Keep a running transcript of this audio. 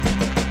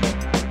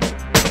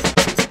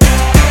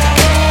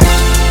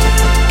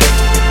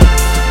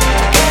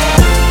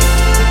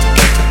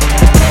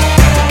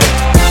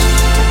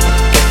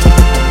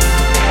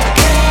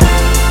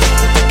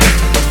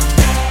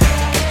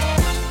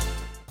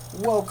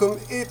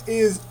welcome. It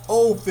is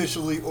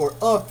officially, or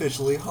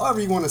officially,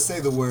 however you want to say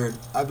the word.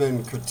 I've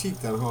been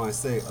critiqued on how I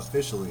say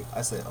officially.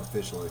 I say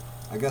officially.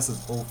 I guess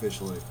it's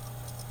officially.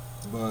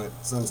 But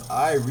since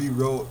I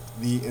rewrote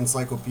the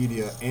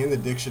encyclopedia and the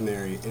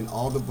dictionary and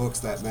all the books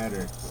that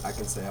matter, I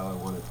can say how I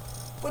want it.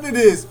 But it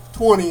is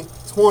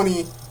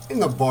 2020 in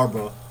the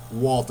Barbara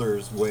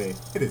Walters way.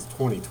 It is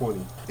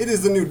 2020. It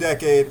is the new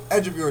decade.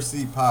 Edge of Your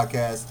Seat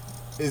podcast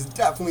is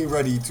definitely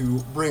ready to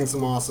bring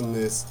some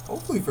awesomeness,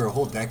 hopefully for a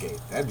whole decade.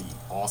 That'd be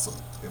awesome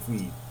if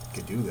we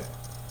could do that.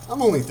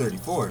 I'm only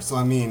 34, so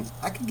I mean,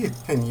 I could get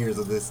 10 years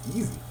of this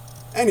easy.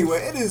 Anyway,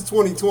 it is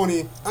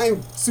 2020. I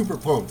am super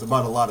pumped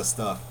about a lot of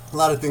stuff. A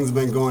lot of things have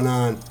been going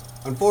on.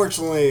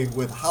 Unfortunately,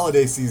 with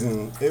holiday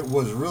season, it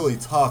was really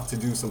tough to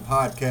do some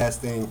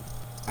podcasting.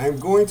 I am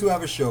going to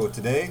have a show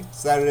today,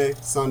 Saturday,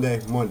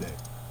 Sunday, Monday.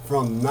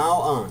 From now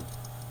on,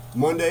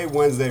 Monday,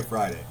 Wednesday,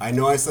 Friday. I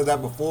know I said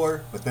that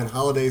before, but then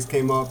holidays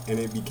came up and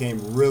it became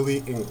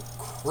really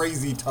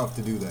crazy tough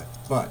to do that.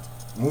 But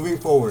moving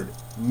forward,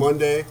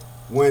 Monday,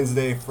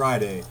 Wednesday,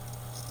 Friday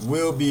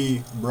will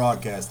be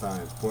broadcast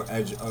time for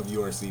Edge of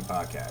Your Seat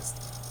podcast.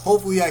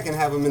 Hopefully I can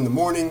have them in the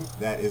morning.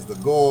 That is the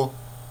goal.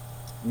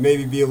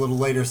 Maybe be a little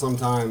later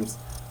sometimes.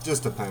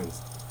 Just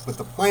depends. But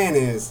the plan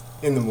is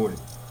in the morning.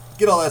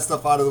 Get all that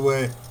stuff out of the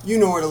way. You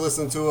know where to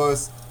listen to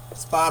us.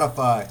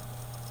 Spotify,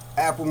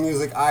 Apple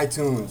Music,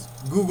 iTunes,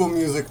 Google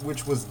Music,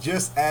 which was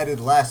just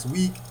added last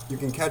week. You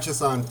can catch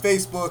us on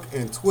Facebook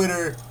and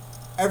Twitter.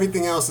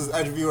 Everything else is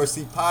Edge of Your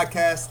Seat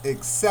podcast,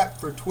 except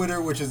for Twitter,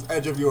 which is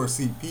Edge of Your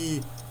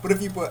CP. But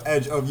if you put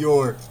Edge of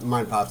Your,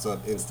 mine pops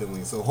up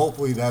instantly. So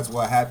hopefully that's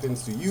what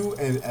happens to you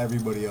and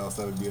everybody else.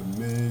 That would be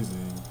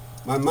amazing.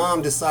 My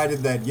mom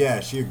decided that,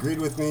 yeah, she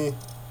agreed with me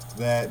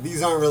that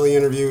these aren't really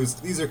interviews.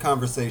 These are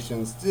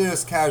conversations,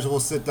 just casual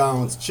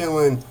sit-downs,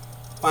 chilling,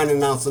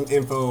 finding out some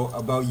info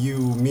about you,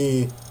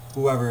 me,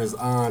 whoever is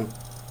on.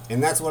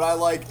 And that's what I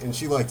like, and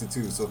she liked it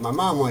too. So if my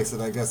mom likes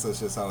it, I guess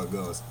that's just how it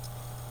goes.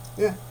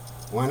 Yeah,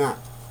 why not?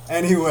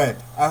 Anyway,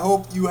 I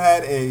hope you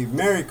had a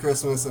Merry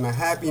Christmas and a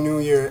Happy New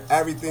Year.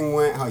 Everything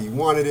went how you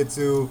wanted it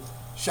to.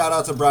 Shout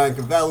out to Brian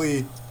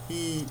Cavelli.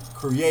 He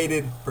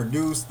created,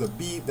 produced the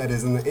beat that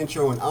is in the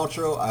intro and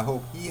outro. I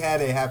hope he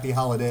had a happy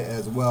holiday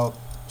as well,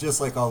 just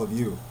like all of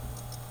you.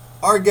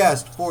 Our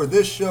guest for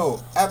this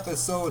show,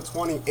 episode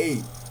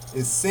 28,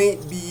 is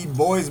St. Bede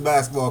boys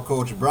basketball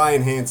coach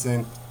Brian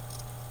Hansen.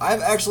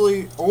 I've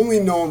actually only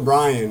known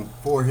Brian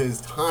for his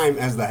time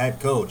as the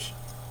head coach,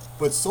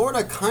 but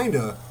sorta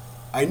kinda,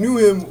 I knew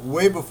him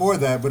way before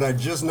that, but I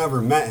just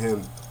never met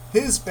him.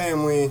 His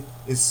family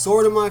is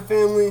sorta my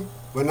family,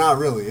 but not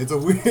really. It's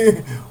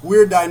a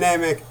weird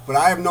dynamic, but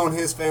I have known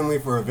his family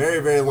for a very,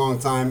 very long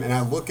time, and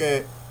I look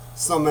at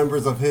some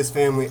members of his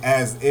family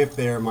as if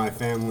they're my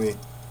family.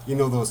 You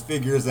know, those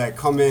figures that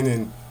come in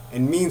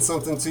and mean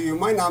something to you.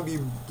 Might not be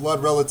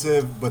blood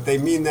relative, but they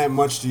mean that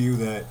much to you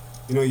that,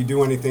 you know, you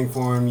do anything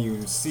for them,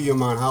 you see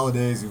them on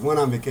holidays, you went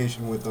on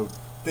vacation with them,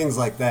 things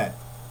like that.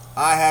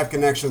 I have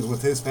connections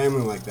with his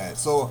family like that.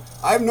 So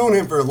I've known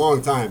him for a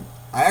long time.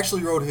 I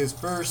actually wrote his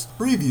first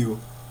preview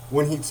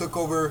when he took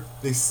over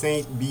the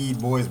St. Bede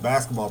boys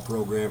basketball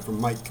program from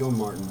Mike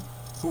Kilmartin,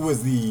 who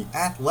was the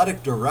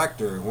athletic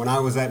director when I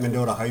was at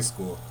Mendota High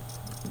School.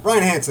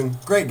 Brian Hansen,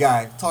 great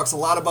guy, talks a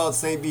lot about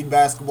St. Bede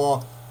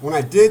basketball. When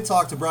I did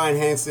talk to Brian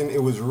Hansen,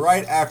 it was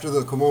right after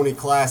the Kimoni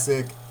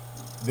Classic.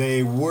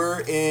 They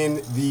were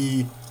in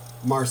the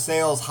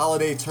Marseille's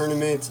holiday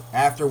tournament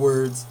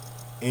afterwards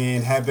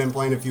and have been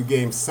playing a few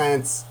games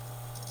since.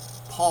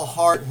 Paul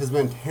Hart has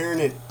been tearing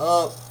it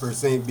up for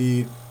St.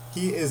 Bede.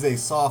 He is a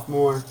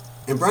sophomore.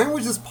 And Brian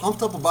was just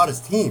pumped up about his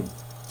team.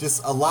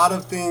 Just a lot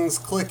of things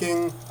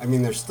clicking. I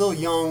mean, they're still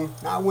young,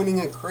 not winning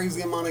a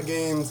crazy amount of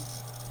games,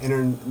 and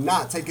are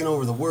not taking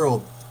over the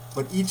world.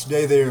 But each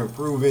day they're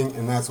improving,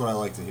 and that's what I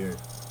like to hear.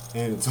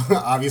 And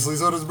obviously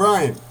so does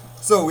Brian.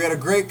 So we had a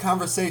great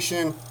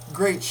conversation,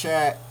 great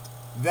chat.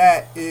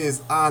 That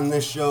is on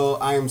this show.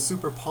 I am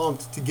super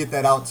pumped to get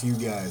that out to you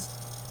guys.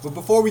 But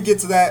before we get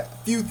to that, a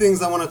few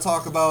things I want to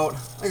talk about.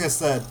 Like I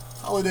said,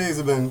 holidays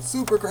have been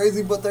super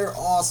crazy, but they're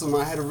awesome.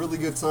 I had a really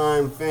good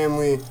time.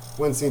 Family,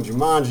 went and seen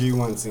Jumanji,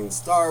 went and seen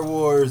Star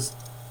Wars.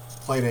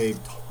 Played a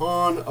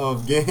ton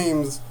of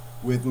games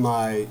with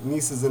my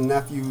nieces and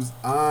nephews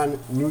on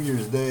New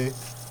Year's Day.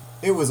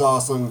 It was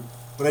awesome.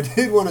 But I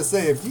did want to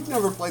say, if you've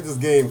never played this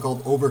game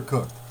called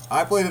Overcooked,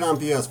 I played it on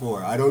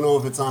PS4. I don't know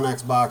if it's on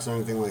Xbox or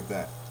anything like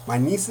that. My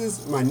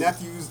nieces, my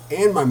nephews,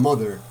 and my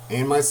mother,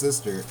 and my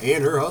sister,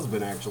 and her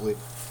husband actually,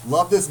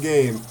 love this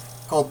game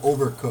called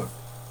Overcooked.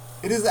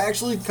 It is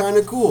actually kind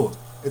of cool.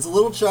 It's a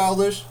little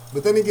childish,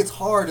 but then it gets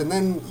hard, and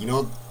then, you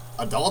know,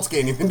 adults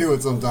can't even do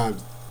it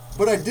sometimes.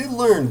 But I did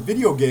learn,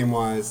 video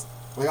game-wise,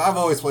 like I've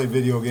always played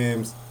video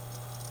games.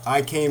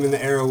 I came in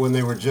the era when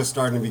they were just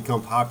starting to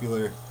become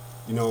popular.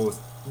 You know,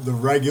 the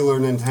regular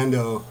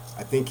Nintendo,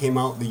 I think, came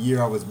out the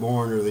year I was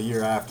born or the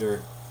year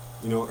after,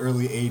 you know,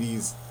 early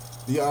 80s.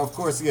 Of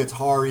course, the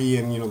Atari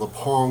and, you know, the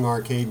Pong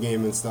arcade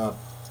game and stuff.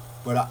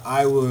 But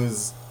I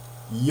was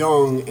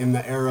young in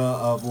the era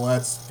of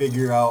let's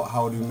figure out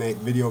how to make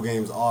video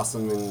games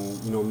awesome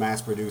and,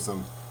 mass produce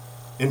them.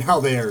 And how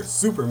they are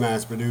super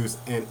mass produced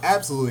and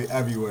absolutely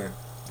everywhere.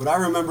 But I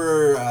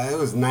remember it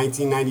was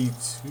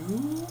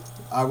 1992,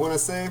 I want to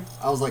say.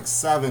 I was like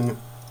 7.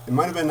 It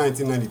might have been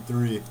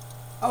 1993.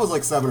 I was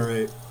like 7 or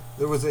 8.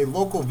 There was a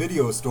local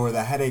video store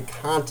that had a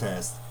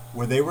contest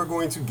where they were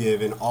going to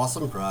give an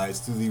awesome prize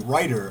to the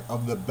writer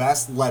of the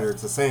best letter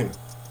to Santa.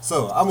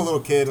 So I'm a little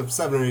kid, I'm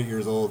 7 or 8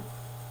 years old,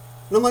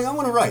 and I'm like, I'm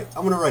gonna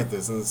write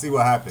this and see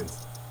what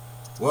happens.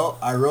 Well,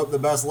 I wrote the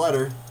best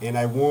letter and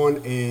I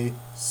won a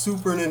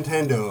Super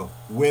Nintendo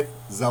with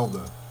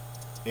Zelda.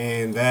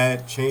 And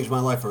that changed my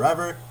life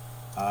forever.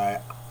 I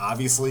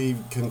obviously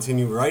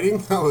continued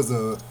writing. I was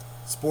a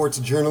sports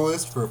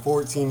journalist for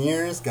 14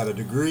 years, got a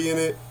degree in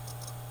it,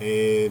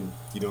 and,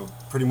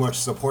 pretty much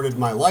supported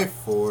my life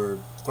for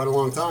quite a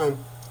long time.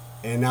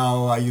 And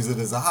now I use it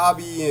as a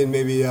hobby, and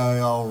maybe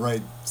I'll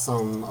write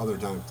some other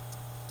time.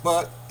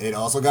 But it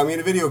also got me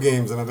into video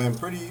games, and I've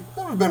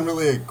never been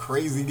really a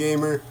crazy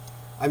gamer.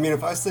 I mean,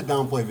 if I sit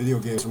down and play video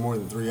games for more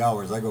than 3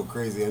 hours, I go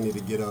crazy. I need to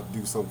get up,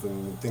 do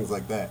something, things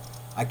like that.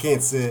 I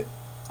can't sit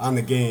on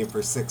the game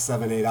for 6,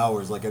 7, 8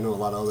 hours like I know a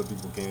lot of other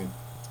people can.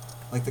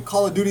 Like the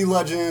Call of Duty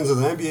legends or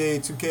the NBA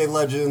 2K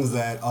legends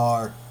that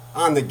are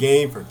on the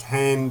game for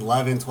 10,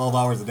 11, 12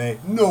 hours a day.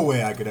 No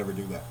way I could ever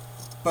do that.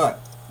 But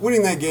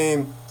winning that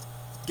game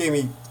gave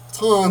me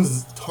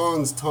tons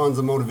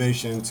of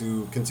motivation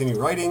to continue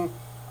writing.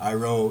 I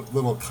wrote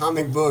little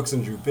comic books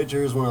and drew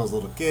pictures when I was a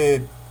little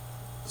kid,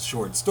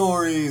 short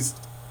stories,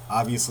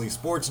 obviously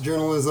sports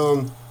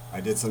journalism. I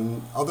did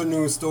some other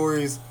news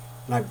stories,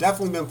 and I've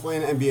definitely been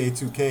playing NBA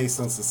 2K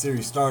since the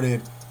series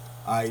started.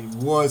 I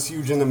was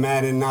huge into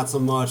Madden, not so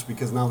much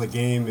because now the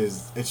game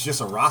it's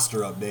just a roster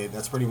update.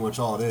 That's pretty much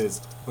all it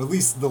is, or at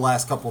least the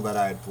last couple that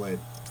I had played.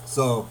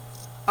 So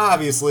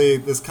obviously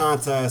this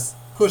contest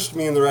pushed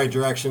me in the right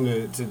direction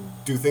to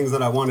do things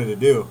that I wanted to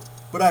do.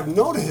 But I've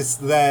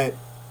noticed that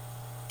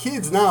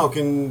kids now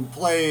can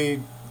play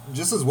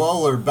just as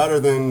well or better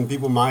than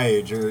people my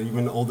age or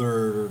even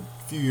older, or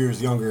a few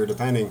years younger,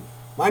 depending.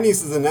 My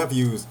nieces and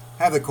nephews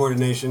have the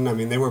coordination. I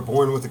mean, they were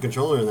born with a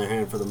controller in their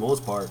hand for the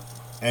most part,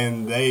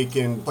 and they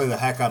can play the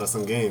heck out of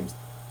some games.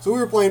 So we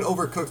were playing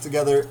Overcooked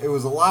together. It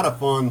was a lot of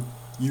fun.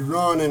 You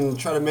run and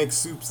try to make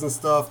soups and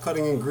stuff,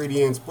 cutting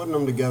ingredients, putting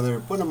them together,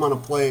 putting them on a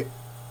plate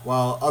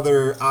while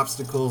other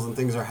obstacles and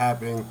things are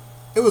happening.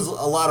 It was a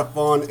lot of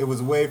fun. It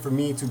was a way for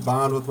me to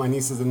bond with my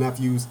nieces and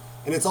nephews,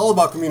 and it's all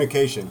about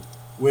communication,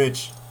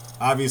 which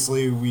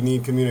obviously we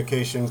need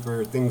communication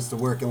for things to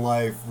work in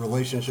life,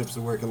 relationships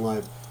to work in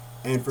life.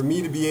 And for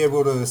me to be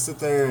able to sit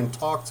there and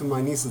talk to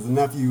my nieces and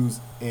nephews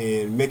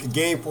and make a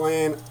game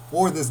plan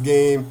for this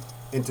game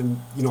and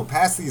to,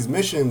 pass these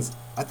missions,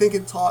 I think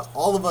it taught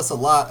all of us a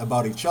lot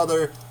about each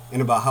other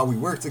and about how we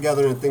work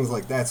together and things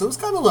like that. So it was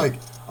kind of like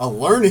a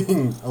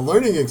learning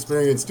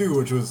experience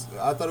too,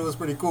 I thought it was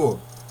pretty cool.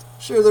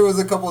 Sure, there was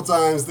a couple of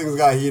times things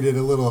got heated,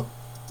 a little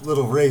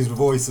raised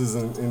voices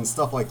and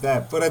stuff like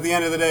that. But at the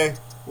end of the day,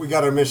 we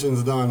got our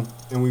missions done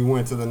and we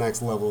went to the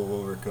next level of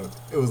Overcooked.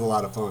 It was a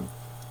lot of fun.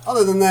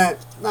 Other than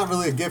that, not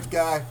really a gift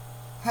guy.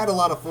 Had a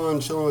lot of fun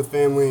chilling with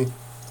family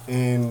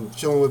and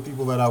chilling with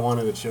people that I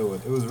wanted to chill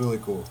with. It was really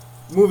cool.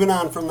 Moving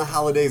on from the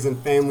holidays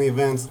and family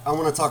events, I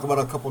want to talk about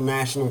a couple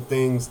national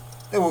things.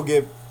 Then we'll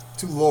get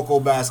to local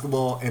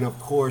basketball and, of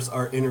course,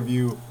 our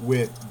interview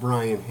with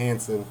Brian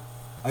Hansen.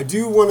 I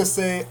do want to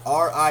say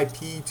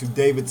RIP to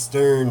David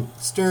Stern.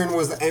 Stern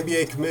was the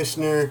NBA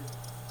commissioner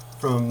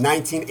from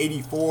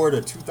 1984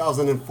 to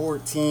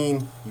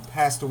 2014. He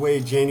passed away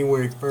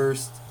January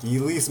 1st. He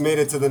at least made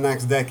it to the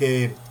next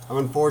decade.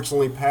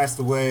 Unfortunately passed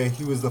away.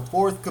 He was the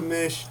 4th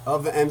commish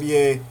of the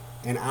NBA,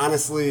 and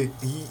honestly,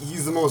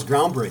 he's the most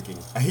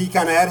groundbreaking. He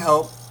kind of had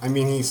help. I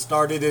mean, he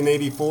started in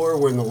 84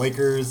 when the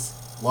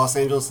Los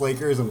Angeles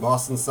Lakers and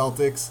Boston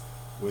Celtics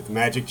with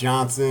Magic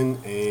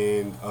Johnson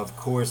and, of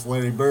course,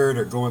 Larry Bird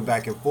are going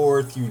back and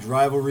forth. Huge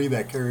rivalry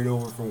that carried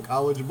over from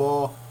college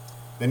ball.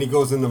 Then he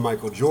goes into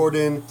Michael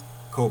Jordan,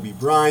 Kobe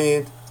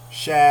Bryant,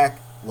 Shaq,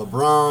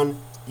 LeBron,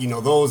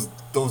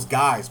 those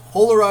guys,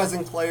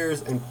 polarizing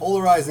players and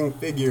polarizing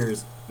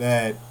figures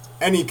that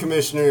any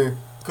commissioner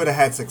could have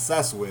had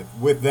success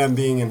with them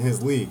being in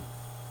his league.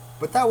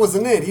 But that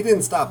wasn't it. He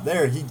didn't stop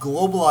there. He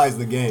globalized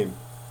the game.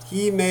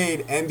 He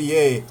made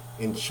NBA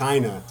in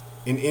China,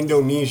 in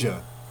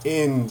Indonesia,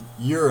 in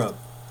Europe,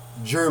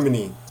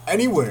 Germany,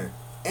 anywhere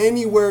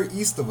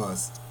east of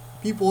us.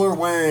 People are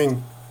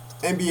wearing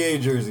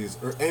NBA jerseys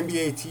or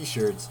NBA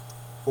t-shirts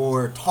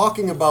or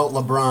talking about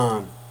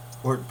LeBron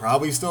or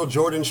probably still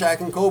Jordan,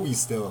 Shaq, and Kobe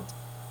still.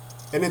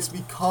 And it's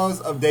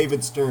because of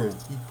David Stern.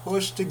 He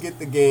pushed to get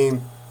the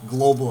game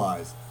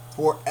globalized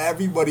for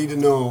everybody to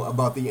know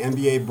about the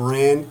NBA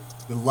brand,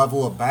 the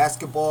level of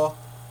basketball.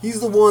 He's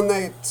the one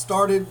that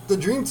started the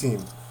Dream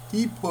Team.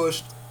 He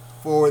pushed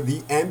for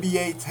the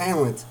NBA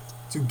talent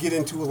to get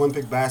into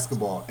Olympic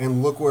basketball,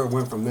 and look where it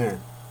went from there.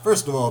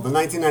 First of all, the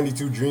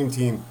 1992 Dream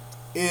Team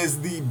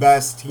is the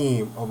best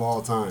team of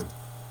all time,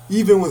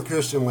 even with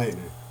Christian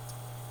Laettner.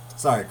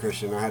 Sorry,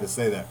 Christian, I had to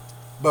say that.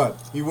 But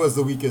he was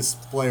the weakest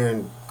player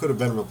and could have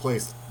been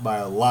replaced by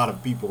a lot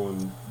of people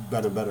and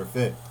been a better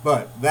fit.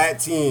 But that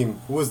team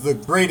was the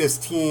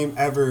greatest team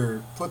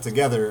ever put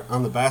together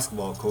on the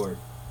basketball court.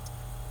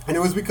 And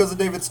it was because of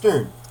David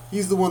Stern.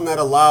 He's the one that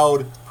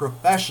allowed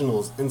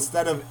professionals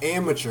instead of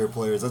amateur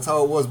players. That's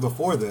how it was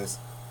before this.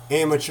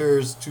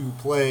 Amateurs to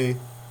play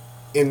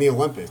in the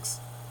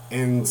Olympics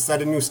and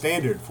set a new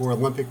standard for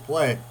Olympic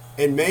play.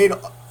 And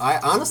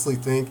I honestly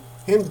think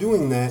him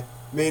doing that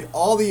made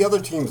all the other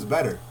teams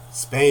better.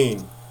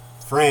 Spain,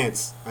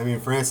 France. I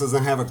mean, France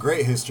doesn't have a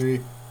great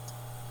history,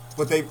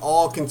 but they've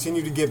all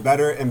continued to get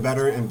better and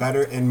better and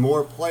better, and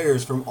more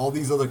players from all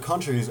these other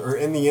countries are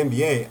in the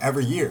NBA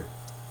every year.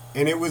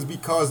 And it was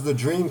because the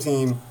Dream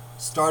Team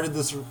started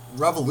this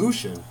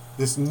revolution,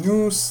 this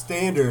new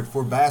standard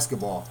for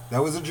basketball.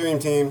 That was a Dream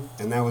Team,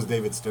 and that was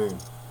David Stern.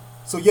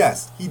 So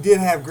yes, he did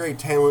have great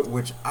talent,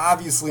 which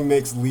obviously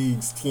makes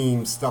leagues,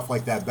 teams, stuff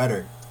like that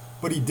better.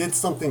 But he did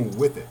something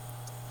with it.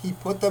 He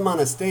put them on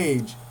a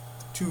stage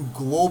to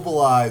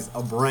globalize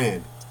a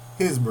brand,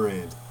 his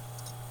brand.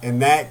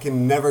 And that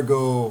can never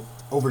go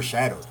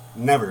overshadowed.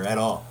 Never at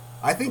all.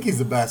 I think he's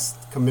the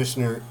best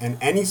commissioner in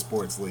any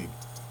sports league.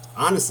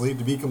 Honestly,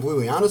 to be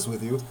completely honest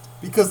with you,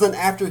 because then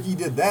after he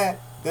did that,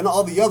 then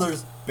all the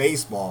others,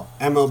 baseball,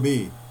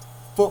 MLB,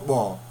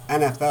 football,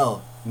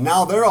 NFL,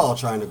 now they're all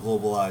trying to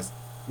globalize.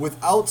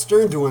 Without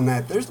Stern doing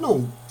that, there's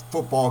no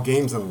football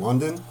games in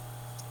London.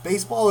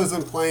 Baseball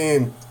isn't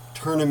playing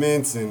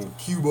tournaments in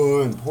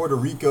Cuba and Puerto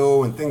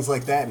Rico and things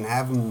like that and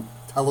have them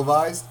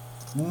televised.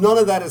 None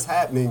of that is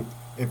happening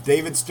if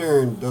David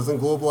Stern doesn't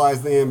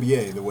globalize the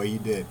NBA the way he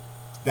did.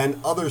 Then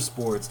other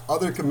sports,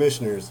 other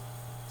commissioners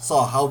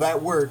saw how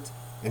that worked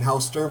and how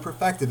Stern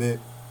perfected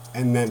it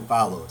and then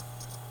followed.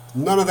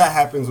 None of that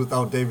happens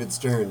without David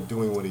Stern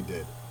doing what he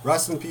did.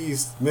 Rest in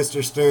peace,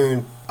 Mr.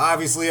 Stern.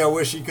 Obviously, I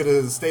wish he could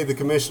have stayed the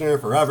commissioner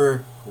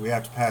forever. We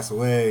have to pass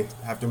away,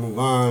 have to move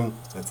on.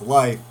 That's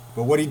life.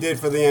 But what he did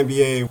for the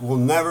NBA will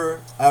never,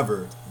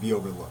 ever be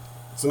overlooked.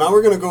 So now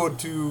we're going to go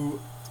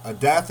to a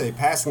death, a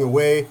passing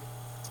away,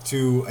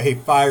 to a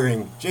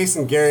firing.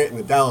 Jason Garrett and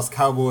the Dallas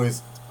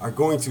Cowboys are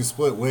going to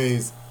split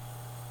ways.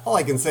 All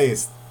I can say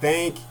is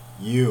thank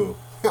you.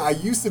 I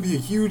used to be a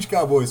huge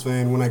Cowboys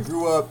fan when I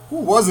grew up. Who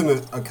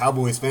wasn't a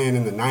Cowboys fan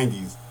in the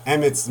 90s?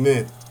 Emmitt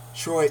Smith,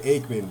 Troy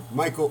Aikman,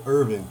 Michael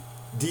Irvin,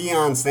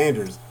 Deion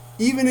Sanders.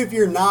 Even if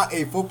you're not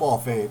a football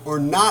fan or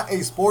not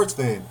a sports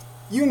fan,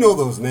 you know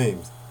those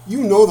names.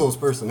 You know those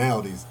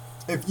personalities.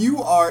 If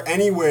you are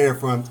anywhere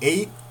from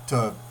 8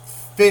 to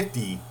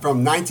 50,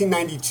 from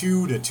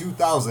 1992 to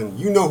 2000,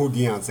 you know who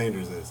Deion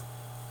Sanders is.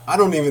 I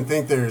don't even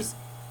think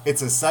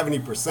it's a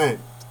 70%.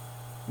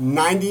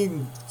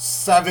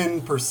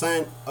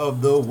 97%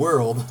 of the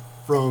world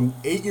from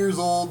 8 years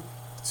old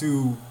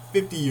to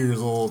 50 years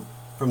old,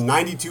 from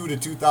 92 to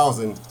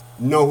 2000,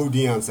 know who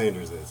Deion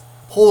Sanders is.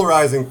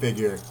 Polarizing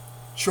figure.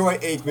 Troy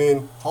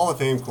Aikman, Hall of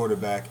Fame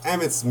quarterback.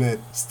 Emmitt Smith,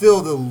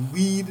 still the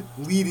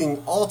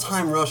leading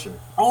all-time rusher.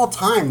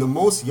 All-time, the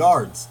most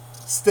yards.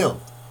 Still.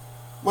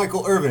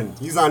 Michael Irvin,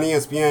 he's on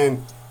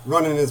ESPN,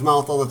 running his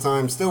mouth all the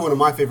time. Still one of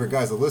my favorite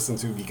guys to listen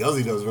to because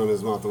he does run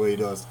his mouth the way he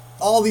does.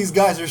 All these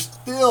guys are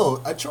still...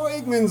 Troy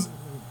Aikman's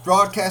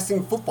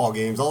broadcasting football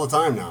games all the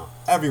time now.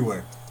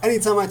 Everywhere.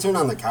 Anytime I turn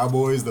on the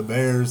Cowboys, the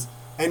Bears,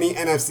 any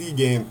NFC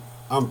game,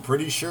 I'm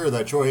pretty sure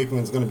that Troy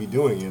Aikman's going to be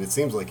doing it. It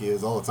seems like he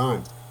is all the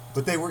time.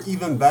 But they were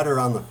even better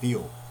on the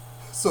field.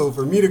 So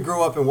for me to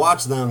grow up and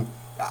watch them,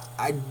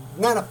 I'm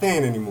not a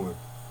fan anymore.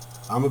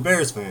 I'm a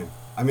Bears fan.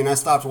 I mean, I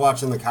stopped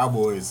watching the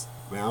Cowboys.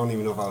 I don't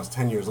even know if I was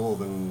 10 years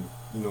old and,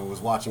 was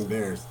watching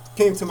Bears.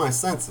 Came to my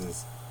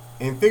senses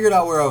and figured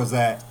out where I was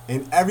at.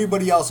 And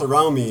everybody else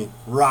around me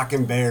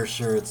rocking Bears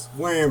shirts,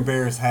 wearing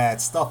Bears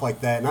hats, stuff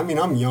like that. And I mean,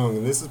 I'm young,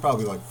 and this is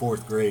probably like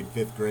 4th grade,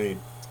 5th grade.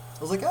 I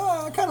was like,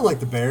 I kind of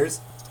like the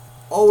Bears.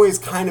 Always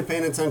kind of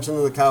paying attention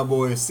to the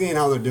Cowboys, seeing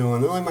how they're doing.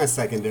 They're like my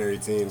secondary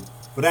team.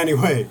 But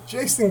anyway,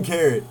 Jason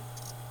Garrett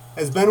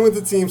has been with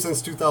the team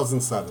since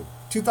 2007.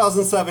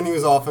 2007, he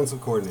was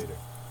offensive coordinator.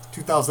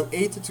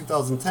 2008 to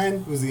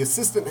 2010, he was the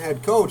assistant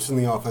head coach and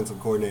the offensive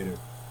coordinator.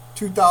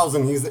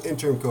 2000, he's the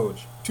interim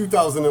coach.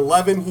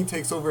 2011, he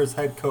takes over as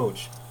head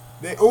coach.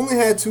 They only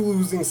had 2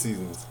 losing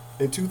seasons.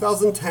 In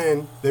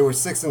 2010, they were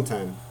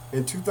 6-10.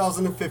 In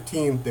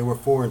 2015, they were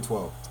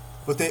 4-12.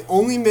 But they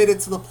only made it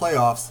to the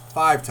playoffs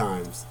 5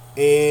 times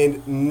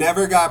and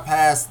never got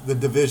past the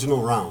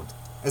divisional round.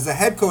 As a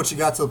head coach, he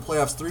got to the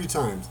playoffs 3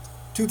 times.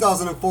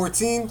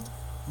 2014,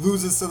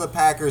 loses to the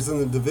Packers in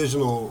the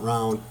divisional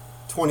round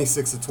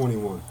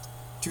 26-21.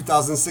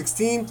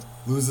 2016,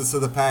 loses to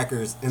the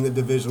Packers in the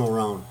divisional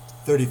round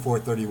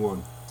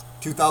 34-31.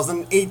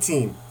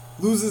 2018,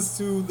 loses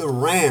to the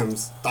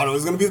Rams, thought it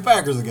was going to be the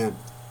Packers again,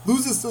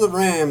 loses to the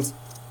Rams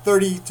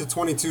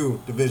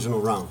 30-22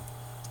 divisional round.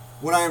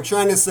 What I am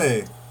trying to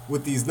say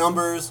with these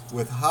numbers,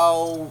 with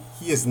how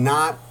he has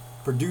not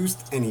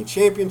produced any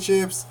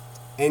championships,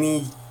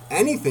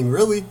 anything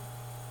really,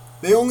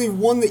 they only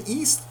won the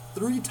East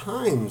 3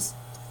 times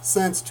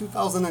since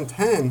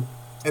 2010,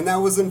 and that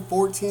was in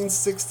 14,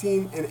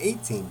 16, and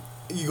 18.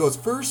 He goes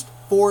first,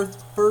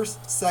 fourth,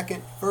 first,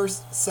 second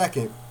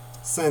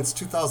since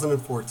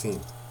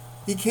 2014.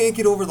 He can't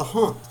get over the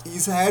hump.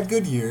 He's had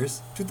good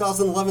years.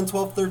 2011,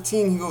 12,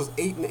 13, he goes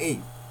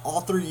 8-8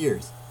 all 3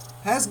 years.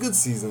 Has good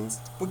seasons,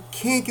 but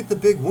can't get the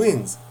big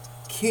wins.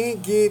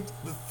 Can't get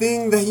the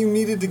thing that you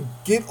needed to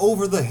get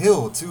over the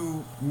hill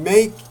to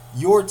make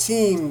your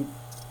team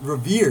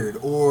revered,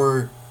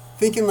 or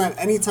thinking that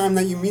anytime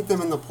that you meet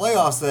them in the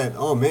playoffs that,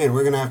 oh man,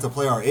 we're going to have to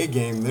play our A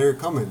game, they're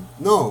coming.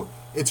 No,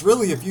 it's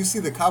really, if you see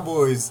the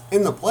Cowboys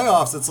in the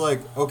playoffs, it's like,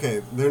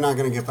 okay, they're not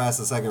going to get past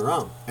the second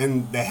round.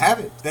 And they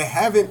haven't. They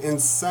haven't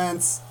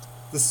since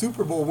the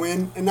Super Bowl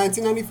win in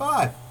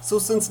 1995. So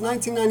since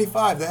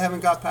 1995, they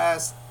haven't got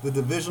past the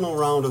divisional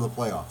round of the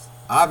playoffs.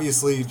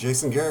 Obviously,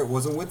 Jason Garrett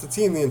wasn't with the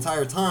team the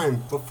entire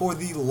time, but for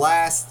the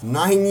last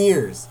 9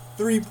 years,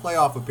 3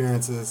 playoff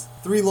appearances,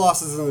 3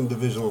 losses in the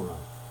divisional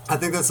round. I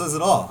think that says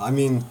it all. I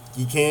mean,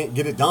 he can't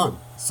get it done.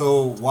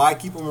 So why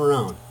keep him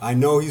around? I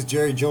know he's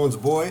Jerry Jones'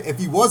 boy. If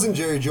he wasn't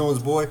Jerry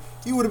Jones' boy,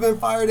 he would have been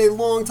fired a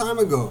long time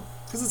ago.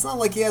 Because it's not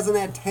like he hasn't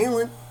had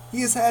talent.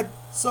 He has had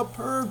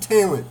superb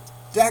talent.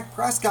 Dak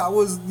Prescott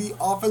was the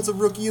Offensive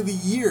Rookie of the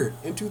Year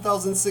in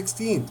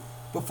 2016.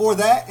 Before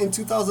that, in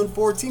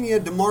 2014, he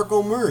had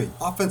DeMarco Murray,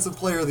 Offensive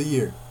Player of the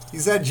Year.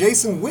 He's had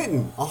Jason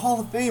Witten, a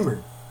Hall of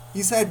Famer.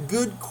 He's had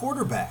good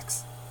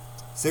quarterbacks.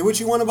 Say what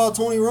you want about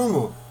Tony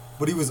Romo,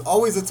 but he was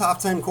always a top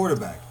 10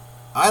 quarterback.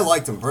 I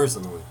liked him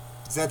personally.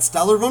 He's had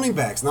stellar running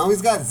backs. Now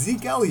he's got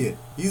Zeke Elliott.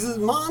 He's a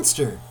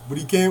monster, but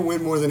he can't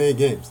win more than 8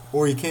 games,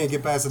 or he can't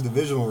get past the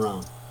divisional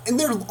round. And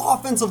their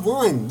offensive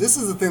line, this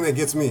is the thing that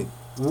gets me.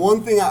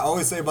 One thing I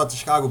always say about the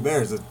Chicago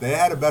Bears, if they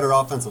had a better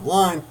offensive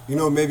line,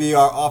 maybe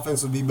our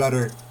offense would be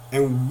better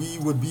and we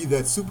would be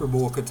that Super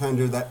Bowl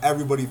contender that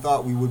everybody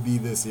thought we would be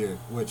this year,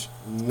 which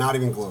not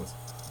even close.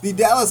 The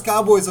Dallas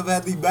Cowboys have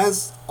had the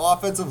best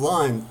offensive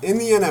line in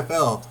the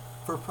NFL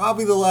for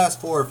probably the last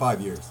 4 or 5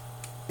 years.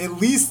 At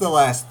least the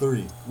last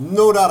 3.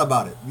 No doubt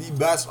about it. The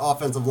best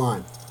offensive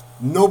line.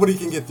 Nobody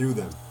can get through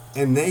them.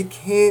 And they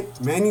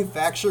can't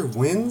manufacture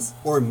wins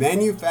or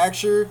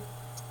manufacture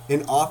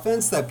an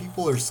offense that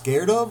people are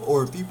scared of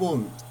or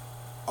people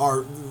are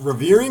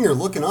revering or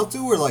looking up to,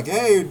 or like,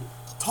 hey,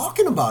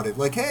 talking about it.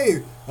 Like,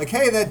 hey,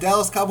 that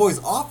Dallas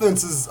Cowboys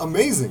offense is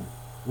amazing.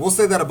 We'll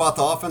say that about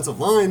the offensive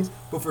line,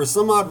 but for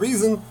some odd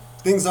reason,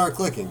 things aren't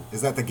clicking.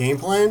 Is that the game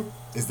plan?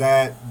 Is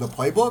that the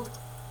playbook?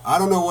 I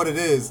don't know what it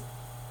is,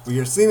 but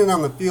you're seeing it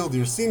on the field,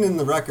 you're seeing it in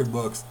the record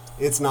books.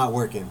 It's not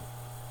working.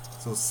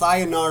 So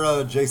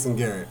sayonara, Jason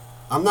Garrett.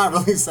 I'm not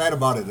really sad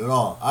about it at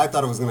all. I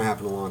thought it was going to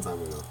happen a long time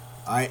ago.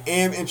 I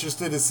am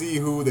interested to see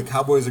who the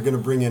Cowboys are going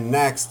to bring in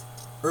next.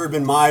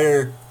 Urban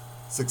Meyer,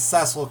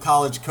 successful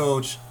college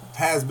coach,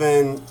 has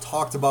been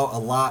talked about a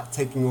lot,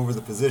 taking over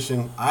the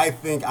position. I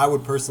think I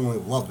would personally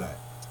love that.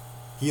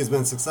 He has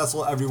been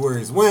successful everywhere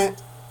he's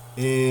went,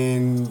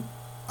 and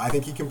I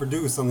think he can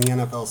produce on the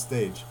NFL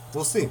stage.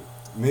 We'll see.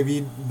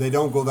 Maybe they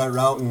don't go that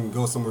route and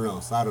go somewhere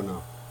else. I don't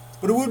know.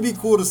 But it would be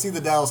cool to see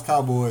the Dallas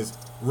Cowboys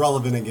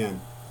relevant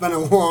again. It's been a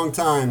long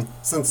time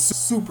since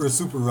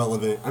super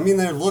relevant. I mean,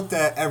 they're looked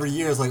at every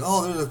year as like,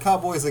 oh, they're the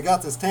Cowboys, they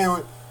got this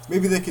talent.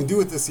 Maybe they can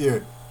do it this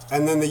year.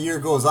 And then the year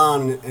goes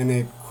on and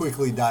it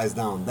quickly dies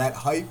down. That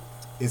hype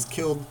is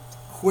killed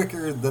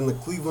quicker than the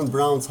Cleveland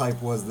Browns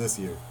hype was this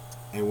year.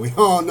 And we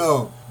all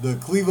know the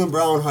Cleveland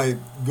Brown hype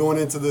going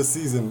into this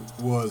season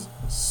was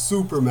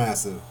super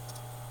massive.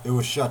 It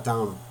was shut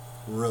down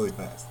really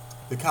fast.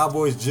 The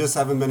Cowboys just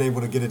haven't been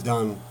able to get it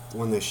done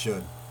when they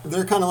should.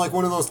 They're kind of like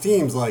one of those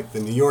teams like the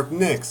New York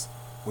Knicks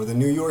or the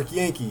New York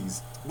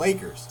Yankees,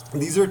 Lakers.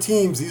 These are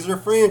teams, these are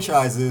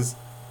franchises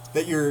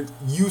that you're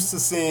used to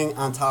seeing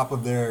on top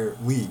of their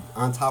league,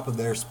 on top of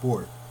their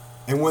sport.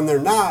 And when they're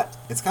not,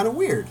 it's kind of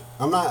weird.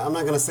 I'm not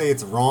going to say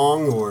it's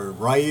wrong or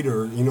right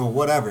or,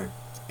 whatever.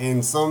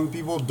 And some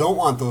people don't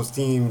want those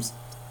teams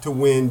to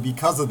win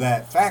because of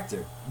that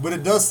factor. But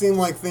it does seem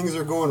like things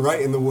are going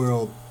right in the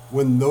world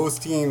when those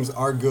teams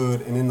are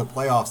good and in the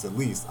playoffs at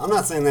least. I'm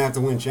not saying they have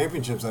to win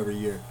championships every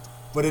year,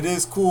 but it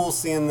is cool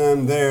seeing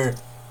them there.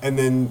 And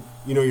then,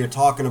 you're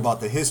talking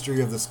about the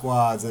history of the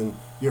squads and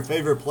your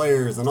favorite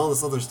players and all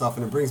this other stuff,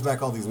 and it brings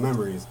back all these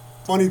memories.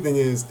 Funny thing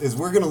is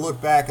we're going to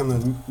look back on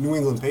the New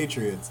England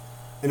Patriots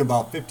in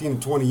about 15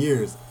 to 20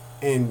 years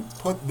and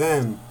put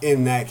them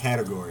in that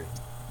category.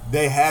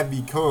 They have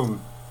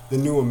become the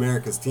new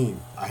America's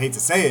team. I hate to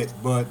say it,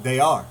 but they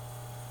are.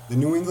 The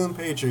New England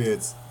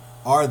Patriots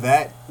are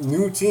that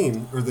new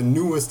team, or the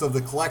newest of the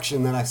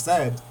collection that I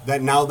said,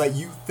 that now that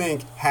you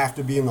think have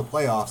to be in the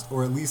playoffs,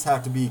 or at least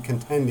have to be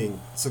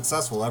contending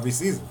successful every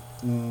season.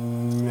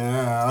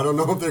 I don't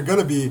know if they're going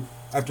to be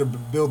after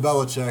Bill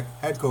Belichick,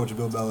 head coach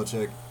Bill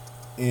Belichick,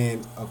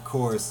 and of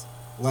course,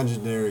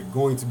 legendary,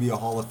 going to be a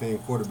Hall of Fame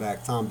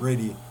quarterback, Tom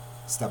Brady,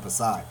 step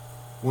aside.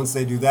 Once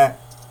they do that,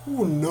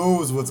 who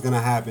knows what's going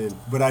to happen,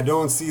 but I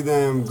don't see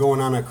them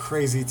going on a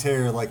crazy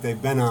tear like they've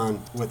been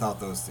on without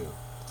those two.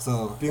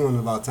 So, feeling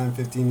about 10,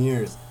 15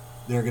 years,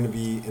 they're going to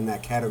be in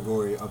that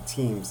category of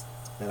teams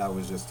that I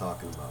was just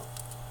talking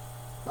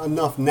about.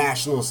 Enough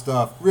national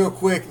stuff. Real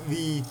quick,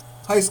 the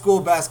high school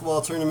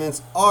basketball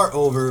tournaments are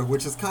over,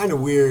 which is kind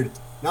of weird.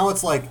 Now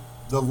it's like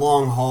the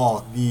long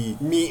haul, the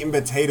meat and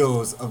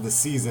potatoes of the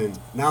season.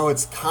 Now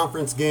it's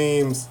conference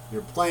games.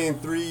 You're playing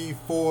 3,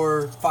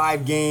 4,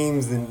 5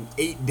 games in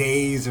 8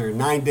 days or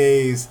 9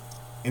 days,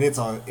 and it's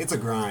a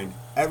grind.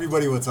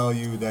 Everybody will tell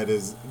you that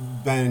has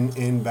been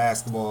in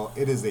basketball,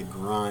 it is a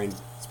grind.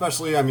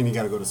 Especially, I mean, you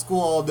got to go to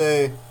school all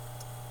day.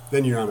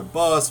 Then you're on a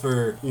bus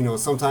for,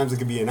 sometimes it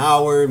could be an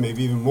hour,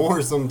 maybe even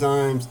more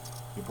sometimes.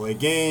 You play a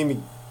game,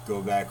 you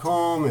go back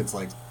home, it's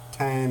like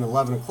 10,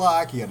 11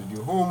 o'clock, you got to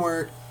do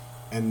homework.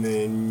 And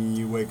then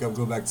you wake up,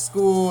 go back to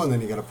school, and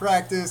then you got to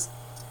practice.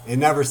 It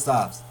never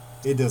stops.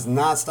 It does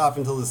not stop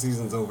until the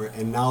season's over.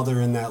 And now they're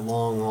in that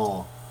long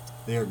haul.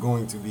 They are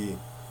going to be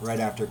right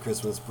after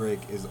Christmas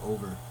break is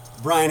over.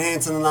 Brian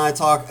Hanson and I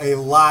talk a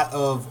lot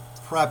of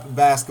prep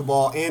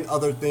basketball and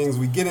other things.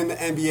 We get into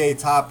NBA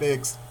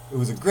topics. It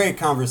was a great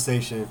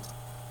conversation.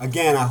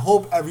 Again, I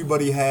hope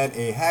everybody had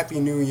a Happy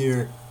New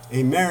Year,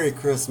 a Merry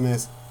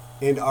Christmas,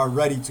 and are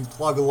ready to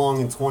plug along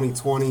in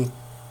 2020.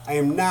 I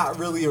am not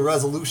really a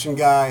resolution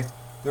guy.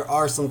 There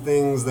are some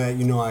things that,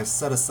 I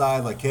set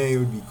aside, like, hey, it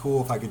would be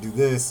cool if I could do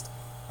this.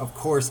 Of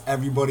course,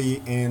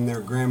 everybody and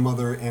their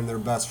grandmother and their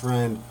best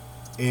friend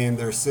and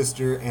their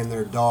sister and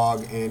their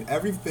dog and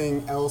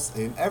everything else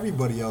and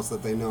everybody else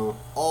that they know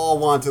all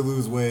want to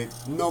lose weight.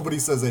 Nobody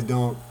says they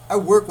don't. I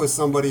work with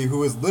somebody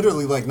who is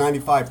literally like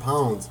 95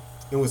 pounds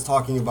and was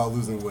talking about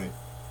losing weight.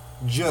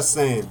 Just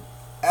saying.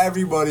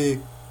 Everybody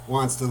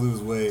wants to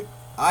lose weight.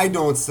 I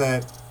don't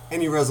set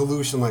any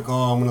resolution like,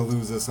 oh, I'm going to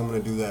lose this, I'm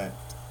going to do that.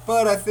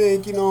 But I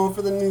think,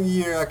 for the new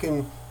year, I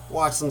can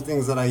watch some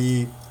things that I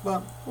eat.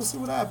 But we'll see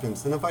what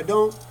happens. And if I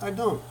don't, I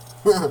don't.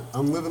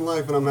 I'm living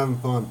life and I'm having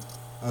fun.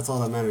 That's all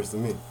that matters to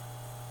me.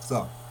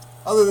 So,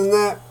 other than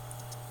that,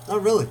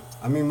 not really.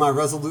 I mean, my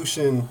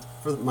resolution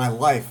for my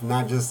life,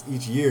 not just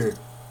each year,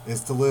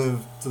 is to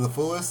live to the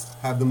fullest,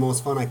 have the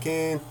most fun I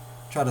can,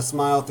 try to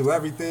smile through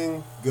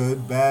everything,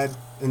 good, bad,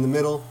 in the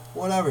middle,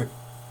 whatever.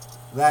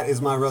 That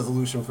is my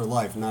resolution for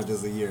life, not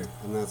just a year.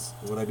 And that's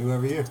what I do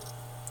every year.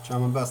 Try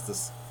my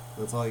bestest.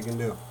 That's all you can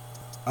do.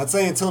 I'd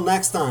say until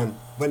next time,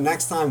 but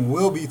next time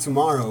will be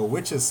tomorrow,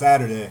 which is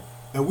Saturday.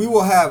 And we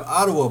will have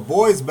Ottawa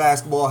boys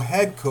basketball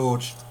head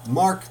coach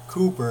Mark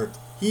Cooper.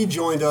 He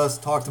joined us,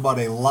 talked about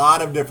a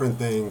lot of different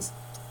things.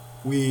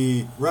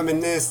 We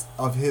reminisce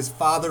of his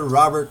father,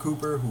 Robert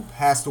Cooper, who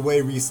passed away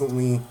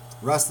recently.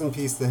 Rest in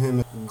peace to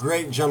him.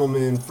 Great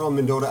gentleman from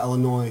Mendota,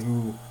 Illinois,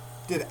 who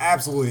did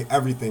absolutely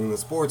everything in the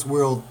sports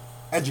world,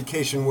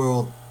 education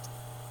world,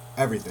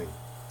 everything.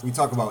 We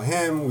talk about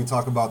him, we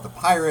talk about the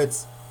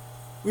Pirates,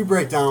 we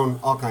break down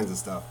all kinds of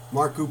stuff.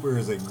 Mark Cooper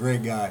is a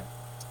great guy.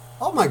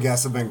 All my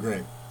guests have been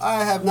great.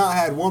 I have not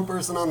had one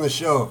person on the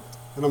show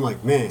and I'm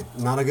like, man,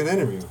 not a good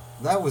interview.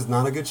 That was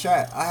not a good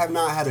chat. I have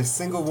not had a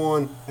single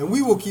one, and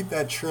we will keep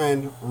that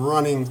trend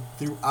running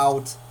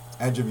throughout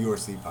Edge of Your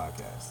Seat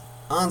podcast.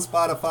 On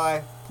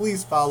Spotify,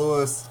 please follow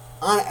us.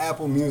 On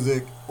Apple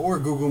Music or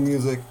Google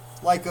Music,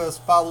 like us,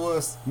 follow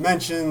us,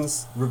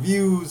 mentions,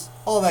 reviews,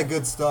 all that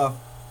good stuff.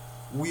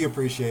 We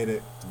appreciate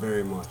it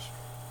very much.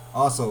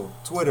 Also,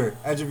 Twitter,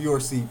 Edge of Your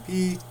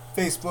CP,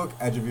 Facebook,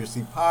 Edge of Your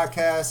Seat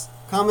Podcast.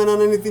 Comment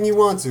on anything you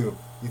want to.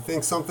 You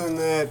think something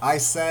that I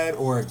said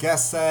or a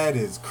guest said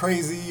is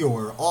crazy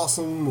or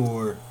awesome,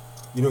 or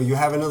you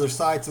have another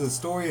side to the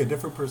story, a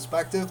different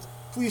perspective,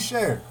 please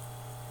share.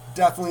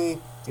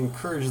 Definitely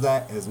encourage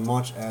that as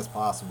much as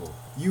possible.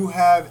 You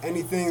have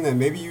anything that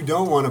maybe you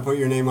don't want to put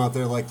your name out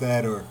there like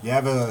that, or you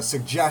have a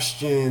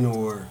suggestion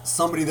or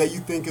somebody that you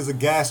think is a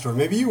guest, or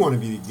maybe you want to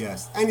be the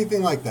guest,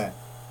 anything like that,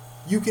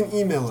 you can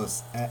email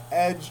us at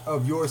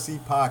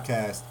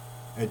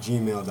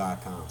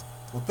edgeofyourseatpodcast@gmail.com.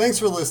 Well, thanks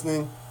for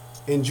listening.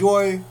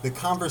 Enjoy the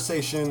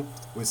conversation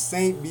with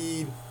St.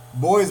 Bede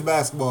boys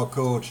basketball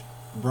coach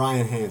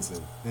Brian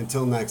Hanson.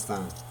 Until next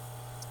time.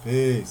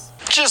 Peace.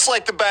 Just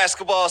like the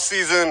basketball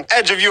season,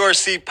 Edge of Your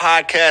Seat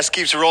podcast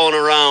keeps rolling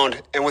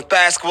around. And with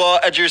basketball,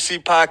 Edge of Your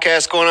Seat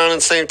podcast going on at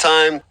the same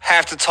time,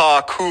 have to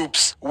talk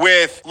hoops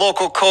with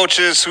local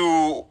coaches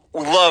who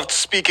we loved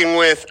speaking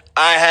with.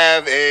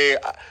 I'm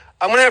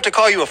going to have to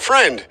call you a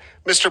friend,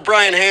 Mr.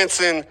 Brian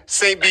Hanson,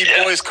 St. Bede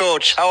boys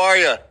coach. How are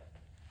you?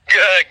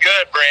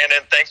 Good,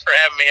 Brandon. Thanks for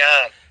having me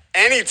on.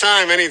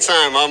 Anytime.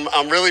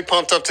 I'm really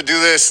pumped up to do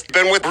this.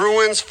 Been with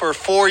Bruins for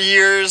 4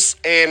 years,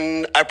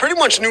 and I pretty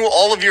much knew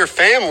all of your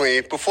family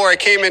before I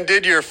came and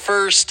did your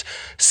first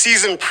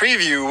season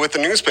preview with the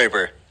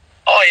newspaper.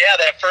 Oh, yeah,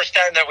 that first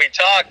time that we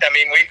talked, I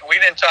mean, we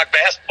didn't talk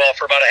basketball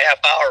for about a half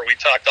hour. We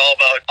talked all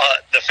about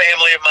the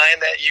family of mine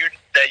that you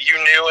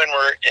knew and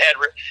had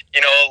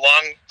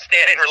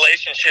long-standing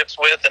relationships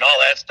with and all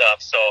that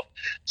stuff. So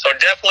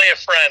definitely a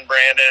friend,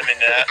 Brandon,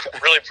 and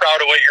really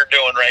proud of what you're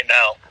doing right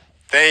now.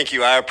 Thank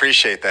you. I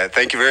appreciate that.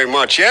 Thank you very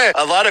much. Yeah,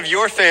 a lot of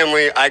your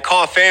family I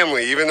call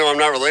family, even though I'm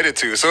not related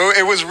to. So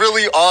it was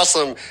really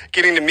awesome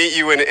getting to meet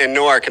you and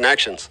know our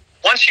connections.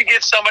 once you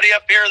get somebody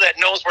up here that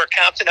knows where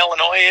Compton,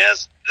 Illinois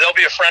is, they'll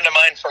be a friend of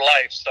mine for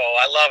life. So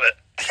I love it.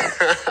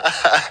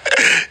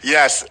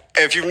 Yes.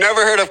 If you've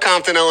never heard of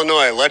Compton,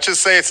 Illinois, let's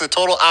just say it's the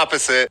total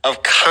opposite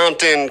of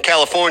Compton,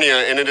 California,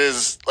 and it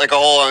is like a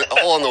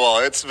hole in the wall.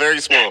 It's very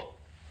small.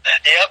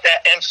 Yep.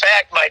 In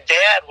fact, my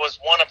dad was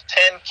one of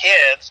 10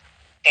 kids,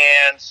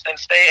 and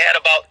since they had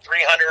about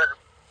 300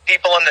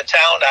 people in the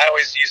town, I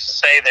always used to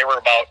say they were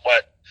about,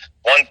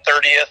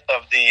 1/30th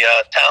of the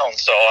town.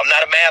 So I'm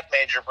not a math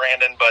major,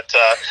 Brandon, but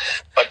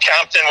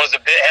Compton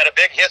had a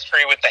big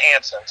history with the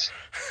Hansons.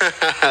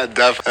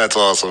 That's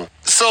awesome.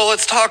 So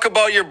let's talk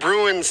about your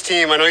Bruins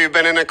team. I know you've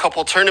been in a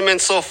couple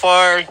tournaments so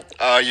far.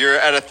 You're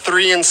at a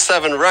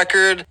 3-7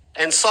 record.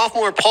 And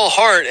sophomore Paul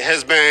Hart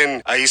has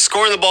been, he's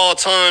scoring the ball a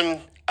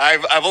ton.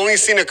 I've only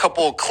seen a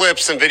couple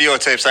clips and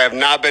videotapes. I have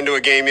not been to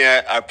a game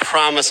yet. I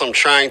promise I'm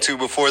trying to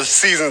before the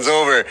season's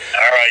over.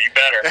 All right, you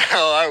better.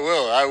 Oh,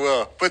 I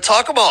will. But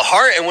talk about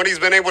Hart and what he's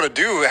been able to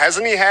do.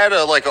 Hasn't he had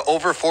a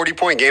over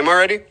 40-point game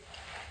already?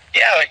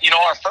 Yeah,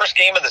 our first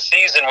game of the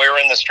season, we were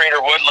in the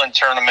Streeter Woodland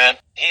tournament.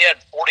 He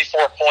had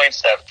 44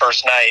 points that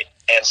first night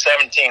and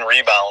 17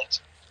 rebounds.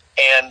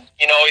 And,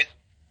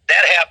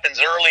 that happens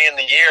early in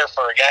the year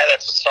for a guy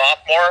that's a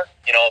sophomore.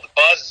 The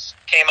buzz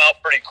came out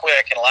pretty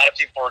quick, and a lot of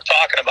people were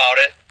talking about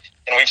it.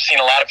 And we've seen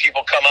a lot of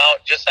people come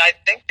out just, I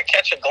think, to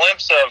catch a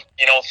glimpse of,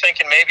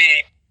 thinking maybe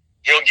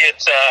he'll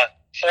get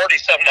 40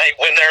 some night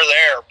when they're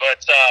there.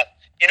 But,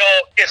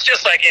 it's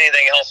just like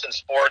anything else in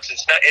sports.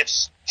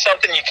 It's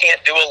something you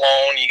can't do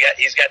alone.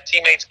 He's got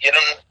teammates getting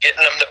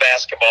him the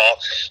basketball.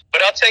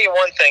 But I'll tell you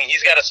one thing,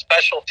 he's got a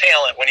special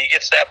talent. When he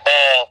gets that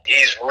ball,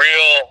 he's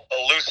real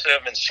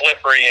elusive and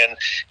slippery and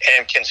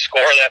can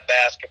score that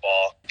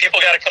basketball. People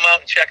got to come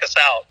out and check us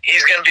out.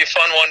 He's going to be a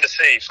fun one to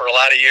see for a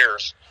lot of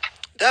years.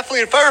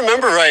 Definitely. If I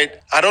remember right,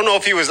 I don't know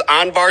if he was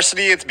on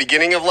varsity at the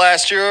beginning of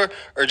last year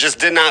or just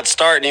did not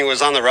start and he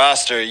was on the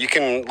roster. You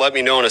can let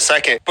me know in a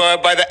second.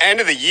 But by the end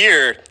of the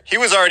year, he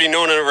was already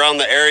known around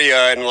the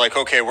area and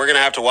okay, we're going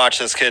to have to watch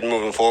this kid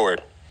moving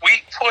forward. We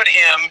put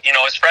him,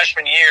 his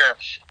freshman year,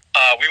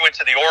 we went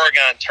to the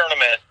Oregon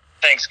tournament,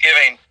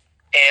 Thanksgiving,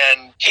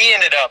 and he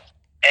ended up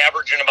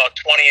averaging about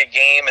 20 a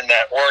game in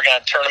that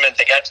Oregon tournament.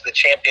 They got to the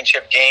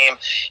championship game.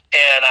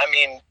 And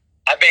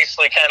I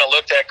basically kind of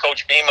looked at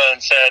Coach Bima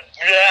and said,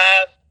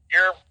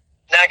 you're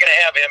not going to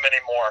have him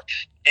anymore.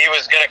 He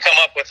was going to come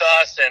up with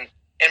us. And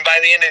by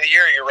the end of the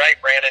year, you're right,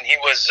 Brandon, he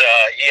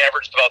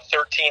averaged about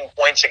 13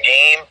 points a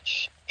game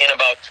in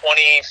about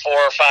 24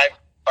 or 5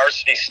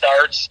 varsity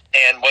starts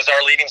and was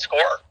our leading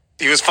scorer.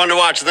 He was fun to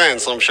watch then,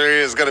 so I'm sure he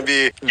is going to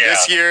be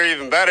this year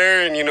even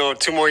better, and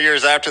 2 more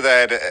years after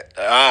that.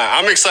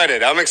 I'm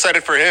excited. I'm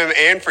excited for him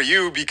and for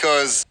you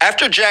because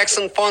after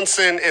Jackson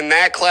Funson and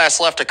that class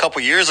left a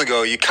couple years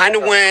ago, you kind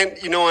of went,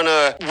 on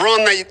a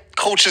run that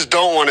coaches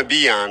don't want to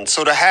be on.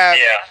 So to have,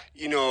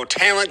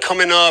 talent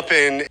coming up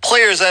and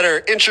players that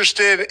are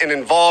interested and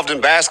involved in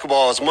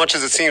basketball as much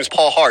as it seems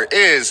Paul Hart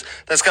is,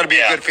 that's got to be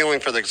a good feeling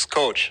for this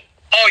coach.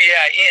 Oh,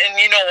 yeah, and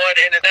you know what,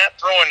 and not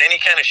throwing any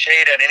kind of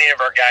shade at any of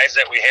our guys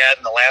that we had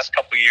in the last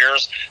couple of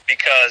years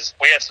because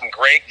we had some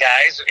great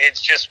guys.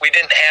 It's just we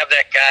didn't have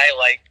that guy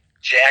like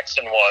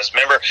Jackson was.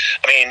 Remember,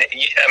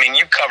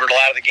 you covered a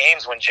lot of the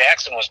games when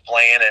Jackson was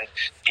playing, and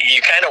you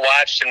kind of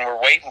watched and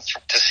were waiting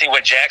to see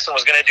what Jackson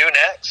was going to do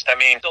next.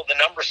 The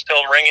number's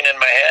still ringing in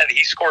my head.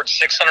 He scored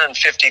 653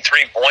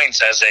 points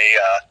as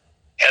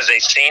a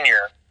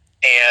senior.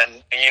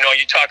 And,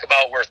 you talk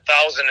about where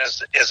 1,000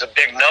 is a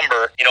big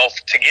number,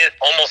 to get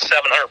almost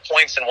 700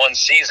 points in one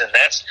season,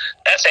 that's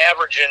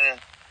averaging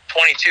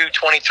 22,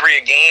 23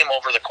 a game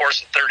over the course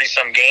of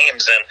 30-some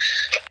games.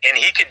 And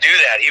he could do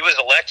that. He was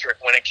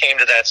electric when it came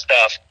to that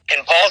stuff.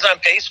 And Paul's on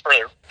pace for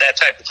that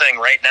type of thing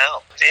right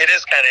now. It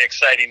is kind of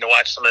exciting to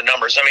watch some of the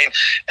numbers.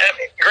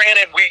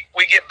 Granted,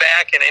 we get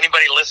back, and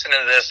anybody listening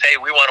to this,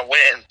 hey, we want to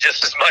win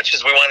just as much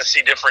as we want to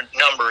see different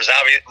numbers,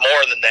 obviously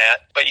more than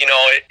that. But,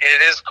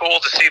 it is cool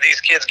to see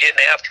these kids getting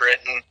after it.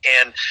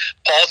 And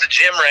Paul's a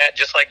gym rat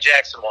just like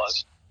Jackson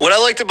was. What I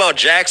liked about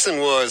Jackson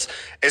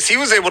is he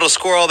was able to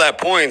score all that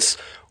points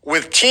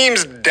with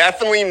teams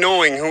definitely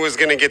knowing who was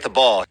going to get the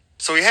ball.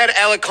 So he had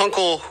Alec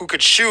Kunkel who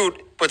could shoot,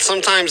 but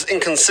sometimes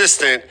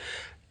inconsistent.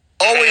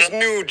 Always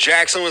knew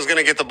Jackson was going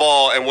to get the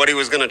ball and what he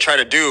was going to try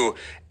to do,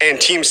 and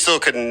teams still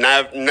couldn't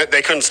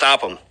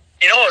stop him.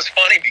 It was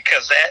funny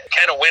because that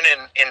kind of went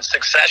in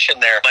succession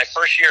there. My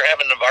first year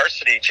having the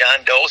varsity,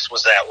 John Dose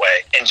was that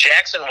way. And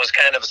Jackson was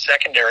kind of a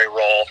secondary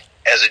role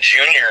as a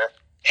junior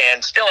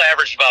and still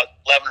averaged about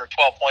 11 or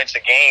 12 points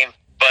a game.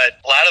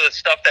 But a lot of the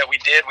stuff that we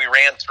did, we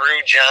ran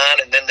through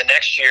John, and then the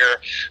next year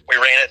we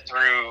ran it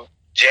through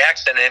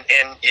Jackson,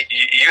 and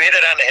you hit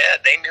it on the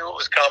head. They knew it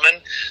was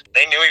coming.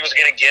 They knew he was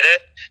going to get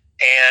it.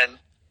 And,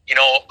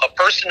 a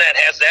person that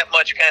has that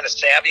much kind of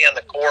savvy on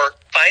the court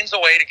finds a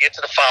way to get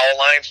to the foul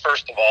line,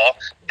 first of all,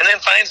 and then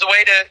finds a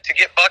way to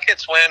get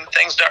buckets when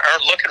things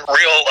aren't looking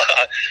real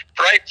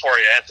bright for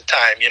you at the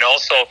time,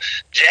 So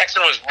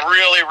Jackson was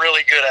really,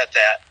 really good at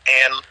that.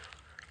 And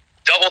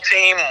double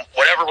team,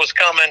 whatever was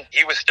coming,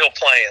 he was still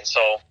playing.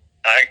 So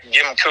I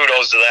give him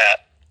kudos to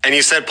that. And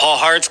you said Paul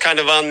Hart's kind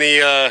of on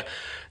the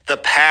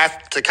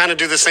path to kind of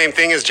do the same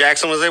thing as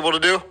Jackson was able to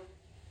do?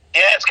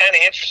 Yeah, it's kind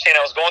of interesting.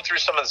 I was going through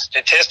some of the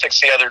statistics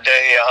the other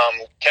day.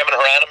 Kevin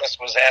Hieronymus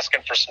was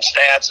asking for some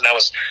stats, and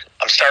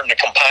I'm starting to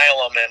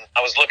compile them, and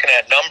I was looking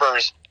at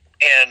numbers,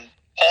 and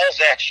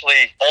Paul's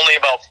actually only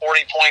about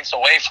 40 points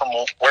away from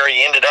where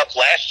he ended up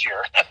last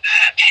year,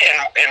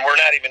 and we're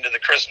not even to the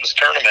Christmas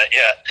tournament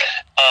yet.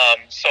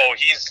 So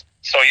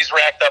he's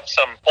racked up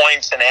some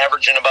points and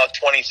averaging about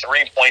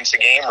 23 points a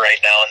game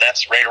right now, and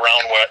that's right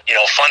around what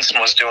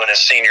Funson was doing his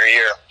senior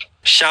year.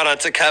 Shout out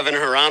to Kevin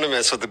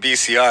Hieronymus with the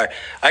BCR.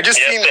 I just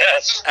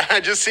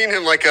seen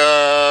him like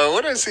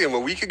what did I see him a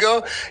week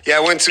ago? Yeah,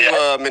 I went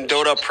to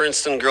Mendota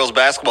Princeton girls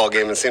basketball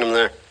game and seen him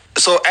there.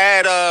 So,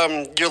 Ed,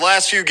 your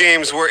last few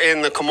games were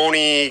in the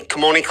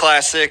Kimoni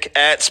Classic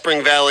at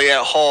Spring Valley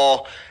at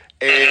Hall,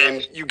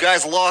 and you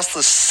guys lost the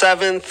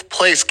 7th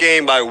place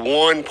game by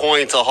 1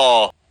 point to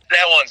Hall.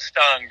 That one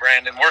stung,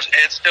 Brandon.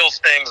 It still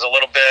stings a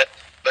little bit,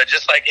 but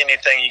just like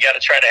anything, you got to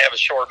try to have a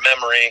short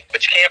memory,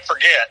 but you can't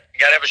forget. You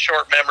got to have a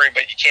short memory,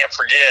 but you can't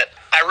forget.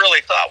 I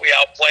really thought we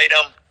outplayed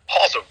them.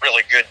 Hall's a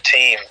really good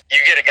team. You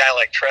get a guy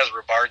like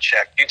Trezor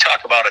Barczyk. You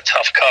talk about a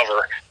tough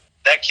cover.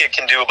 That kid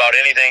can do about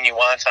anything he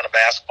wants on a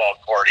basketball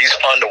court. He's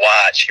fun to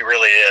watch. He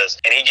really is.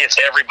 And he gets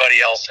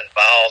everybody else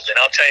involved. And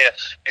I'll tell you,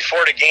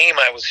 before the game,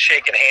 I was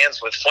shaking hands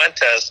with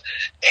Fuentes,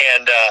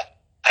 and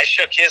I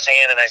shook his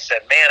hand and I said,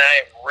 man,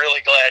 I am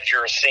really glad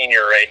you're a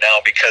senior right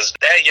now, because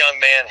that young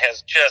man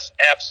has just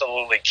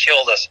absolutely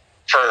killed us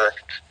for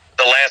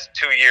the last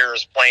 2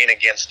 years playing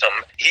against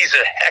him. He's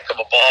a heck of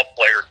a ball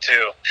player,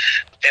 too.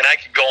 And I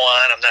could go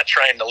on. I'm not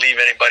trying to leave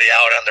anybody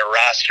out on their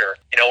roster.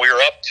 We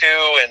were up 2,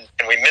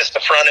 and we missed the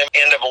front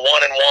end of a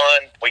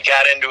 1-and-1. We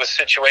got into a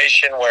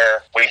situation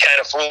where we kind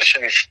of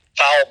foolishly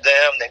fouled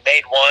them. They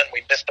made one.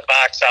 We missed the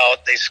box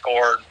out. They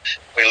scored.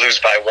 We lose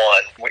by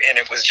 1. And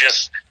it was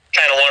just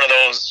kind of one of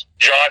those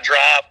jaw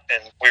drop,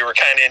 and we were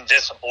kind of in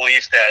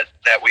disbelief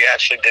that we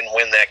actually didn't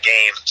win that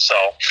game.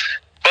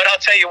 But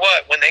I'll tell you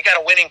what, when they got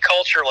a winning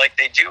culture like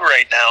they do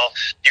right now,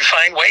 you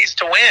find ways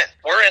to win.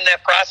 We're in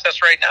that process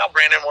right now,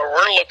 Brandon, where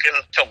we're looking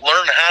to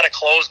learn how to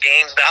close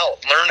games out,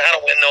 learn how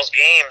to win those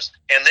games.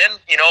 And then,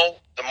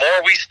 the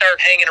more we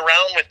start hanging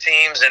around with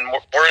teams and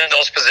we're in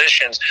those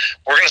positions,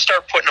 we're going to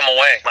start putting them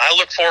away. I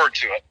look forward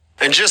to it.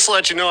 And just to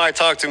let you know, I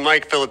talked to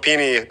Mike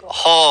Filippini,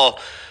 Hall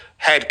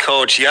head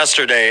coach,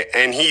 yesterday,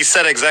 and he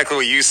said exactly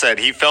what you said.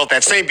 He felt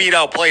that St. Bede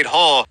outplayed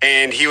Hall,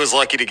 and he was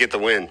lucky to get the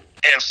win.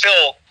 And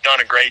Phil done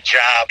a great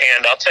job.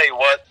 And I'll tell you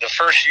what, the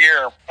first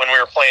year when we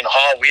were playing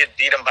Hall, we had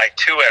beat them by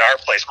 2 at our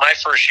place. My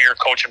first year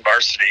coaching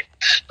varsity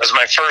was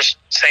my first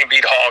St.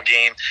 Bede Hall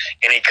game.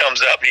 And he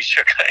comes up and he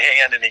shook my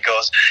hand and he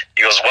goes,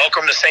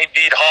 welcome to St.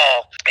 Bede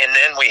Hall. And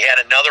then we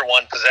had another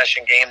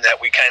 1-possession game that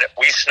we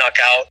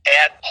snuck out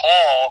at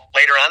Hall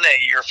later on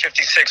that year,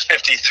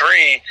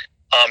 56-53.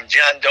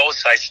 John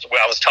Dose, I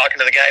was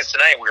talking to the guys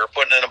tonight. We were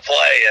putting in a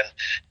play,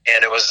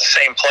 and it was the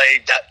same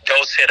play.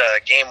 Dose hit a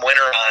game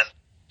winner on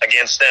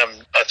against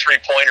them, a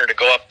 3-pointer to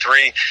go up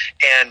 3,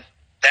 and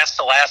that's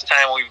the last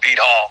time we beat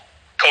Hall.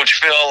 Coach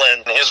Phil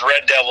and his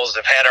Red Devils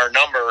have had our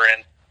number,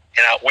 and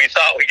we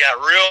thought we got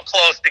real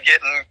close to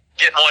getting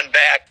one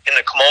back in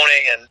the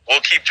Kimoni, and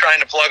we'll keep trying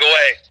to plug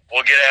away.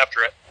 We'll get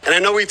after it. And I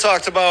know we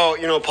talked about,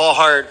 Paul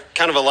Hart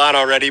kind of a lot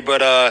already,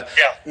 but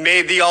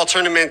made the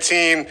all-tournament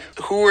team.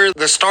 Who were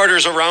the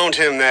starters around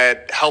him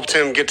that helped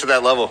him get to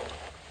that level?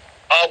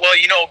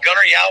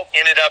 Gunnar Yauk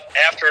ended up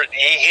after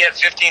he had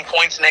 15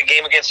 points in that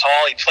game against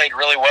Hall. He played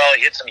really well.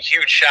 He hit some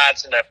huge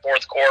shots in that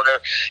fourth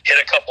quarter,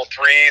 hit a couple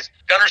threes.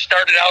 Gunnar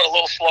started out a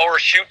little slower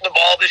shooting the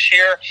ball this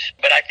year,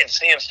 but I can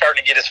see him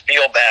starting to get his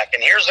feel back.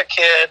 And here's a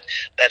kid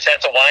that's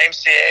at the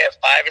YMCA at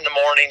 5 in the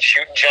morning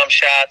shooting jump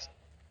shots,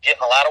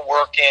 getting a lot of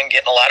work in,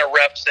 getting a lot of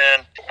reps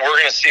in. We're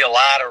going to see a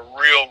lot of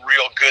real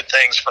good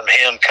things from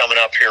him coming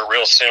up here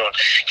real soon.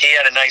 He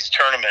had a nice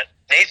tournament.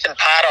 Nathan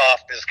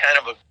Potoff is kind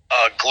of a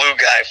glue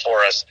guy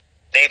for us.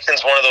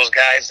 Nathan's one of those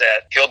guys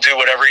that he'll do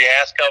whatever you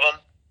ask of him.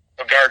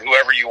 He'll guard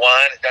whoever you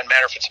want. It doesn't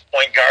matter if it's a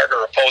point guard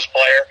or a post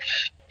player.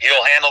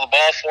 He'll handle the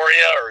ball for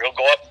you, or he'll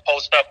go up and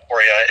post up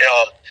for you.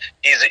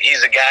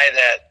 He's a guy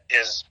that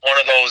is one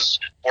of those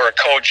where a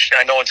coach,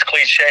 I know it's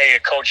cliche, a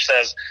coach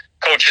says,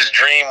 coach's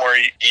dream, where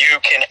you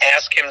can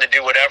ask him to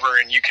do whatever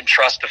and you can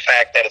trust the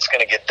fact that it's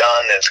going to get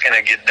done, and it's going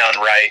to get done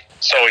right.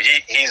 So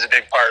he's a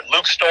big part.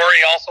 Luke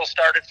Story also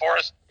started for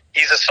us.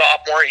 He's a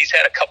sophomore. He's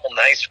had a couple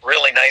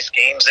really nice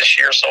games this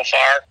year so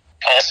far.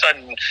 All of a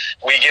sudden,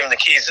 we give him the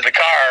keys to the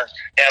car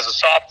as a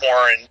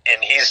sophomore, and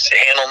he's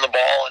handling the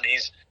ball, and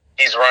he's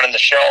running the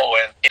show.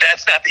 And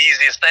that's not the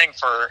easiest thing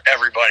for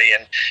everybody.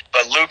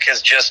 But Luke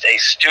is just a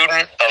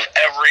student of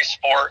every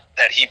sport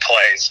that he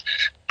plays.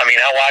 I mean,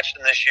 I watched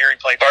him this year. He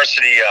played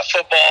varsity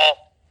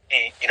football.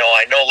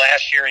 I know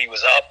last year he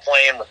was up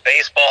playing with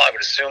baseball. I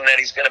would assume that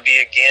he's going to be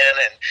again.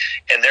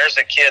 And there's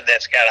a kid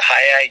that's got a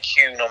high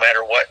IQ no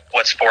matter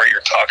what sport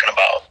you're talking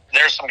about.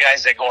 There's some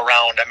guys that go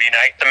around. I mean,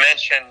 I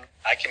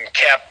can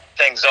cap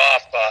things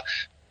off.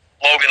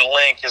 Logan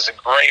Link is a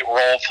great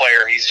role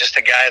player. He's just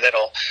a guy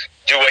that'll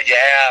do what you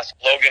ask.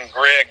 Logan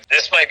Grigg,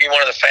 this might be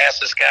one of the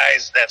fastest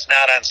guys that's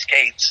not on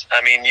skates.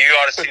 I mean, you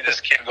ought to see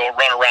this kid go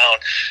run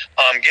around,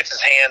 gets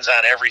his hands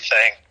on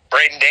everything.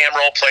 Braden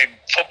Damrow played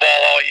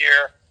football all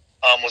year,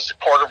 was the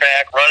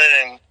quarterback,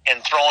 running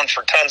and throwing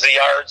for tons of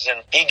yards,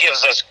 and he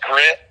gives us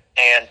grit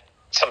and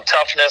some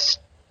toughness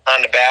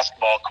on the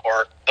basketball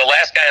court. The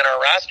last guy on our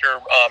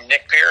roster,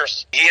 Nick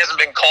Pierce, he hasn't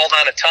been called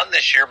on a ton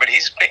this year, but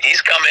he's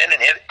come in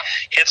and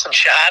hit some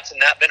shots and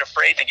not been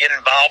afraid to get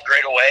involved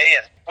right away.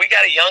 And we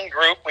got a young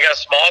group. We got a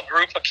small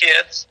group of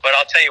kids, but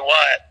I'll tell you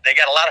what, they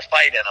got a lot of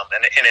fight in them,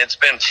 and it's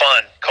been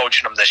fun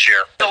coaching them this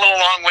year. I'm a little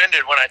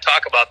long-winded when I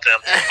talk about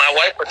them. My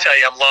wife will tell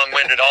you I'm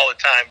long-winded all the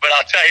time, but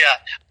I'll tell you,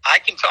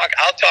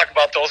 I'll talk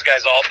about those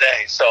guys all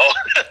day. So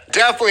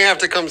definitely have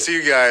to come see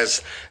you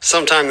guys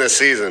sometime this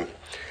season.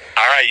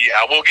 All right,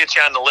 yeah, we'll get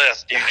you on the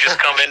list. You just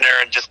come in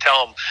there and just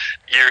tell them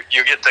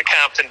you get the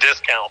Compton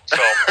discount.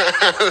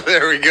 So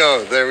There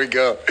we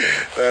go.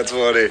 That's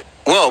funny.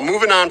 Well,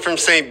 moving on from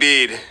St.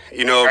 Bede,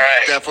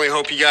 right. Definitely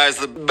hope you guys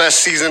the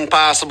best season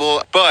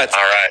possible. But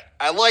all right.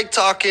 I like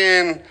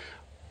talking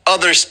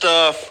other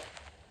stuff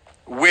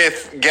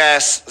with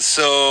guests,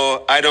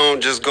 so I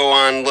don't just go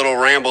on little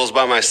rambles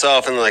by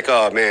myself and like,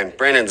 oh man,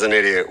 Brandon's an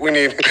idiot. We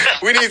need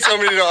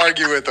somebody to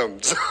argue with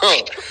him. So.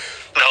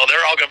 No,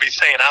 they're all going to be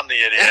saying I'm the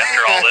idiot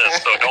after all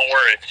this, so don't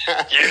worry.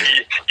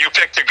 You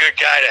picked a good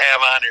guy to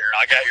have on here.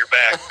 I got your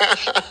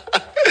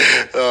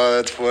back. Oh,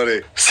 that's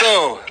funny.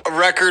 So, a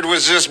record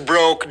was just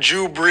broke.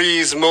 Drew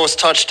Brees, most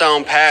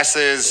touchdown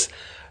passes.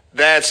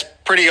 That's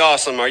pretty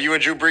awesome. Are you a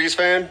Drew Brees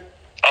fan?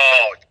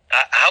 Oh,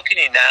 how can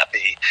you not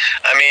be?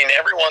 I mean,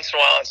 every once in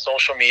a while on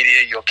social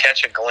media, you'll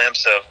catch a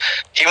glimpse of,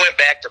 he went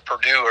back to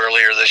Purdue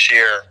earlier this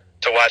year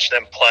to watch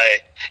them play,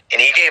 and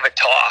he gave a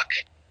talk.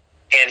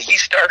 And he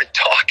started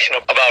talking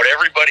about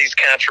everybody's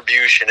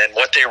contribution and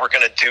what they were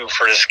going to do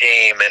for this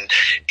game. And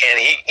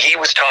he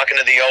was talking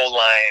to the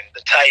O-line,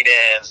 the tight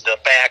ends, the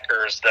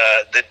backers,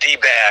 the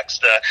D-backs,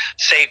 the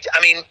safety.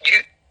 I mean,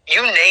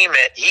 you name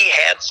it, he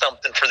had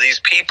something for these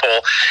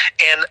people.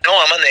 And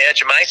I'm on the edge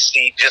of my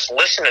seat just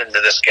listening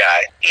to this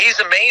guy. He's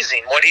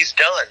amazing what he's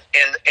done.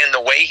 And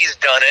the way he's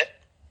done it,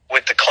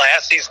 with the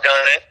class he's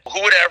done it.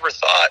 Who would have ever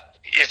thought?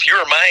 If you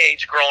were my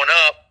age growing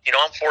up,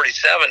 I'm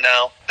 47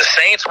 now, the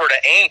Saints were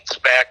the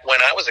Aints back when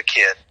I was a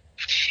kid.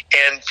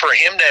 And for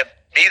him to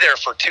be there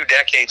for 2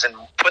 decades and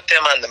put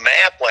them on the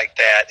map like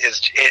that,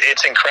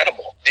 it's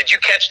incredible. Did you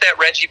catch that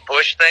Reggie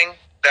Bush thing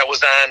that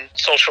was on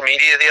social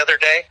media the other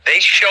day? They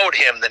showed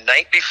him the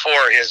night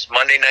before his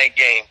Monday night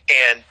game,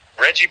 and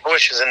Reggie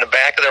Bush is in the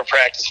back of their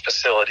practice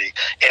facility,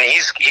 and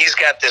he's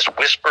got this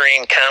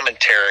whispering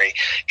commentary,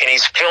 and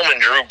he's filming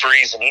Drew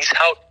Brees, and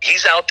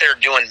he's out there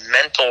doing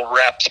mental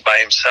reps by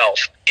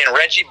himself. And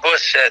Reggie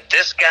Bush said,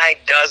 this guy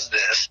does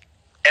this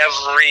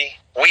every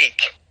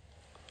week.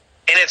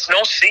 And it's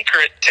no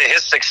secret to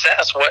his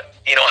success,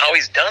 how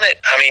he's done it.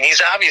 I mean,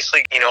 he's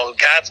obviously,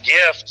 God's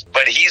gift,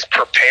 but he's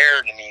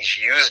prepared and he's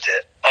used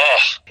it. Oh,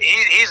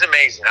 he's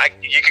amazing.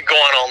 You could go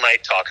on all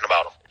night talking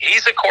about him.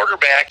 He's a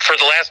quarterback for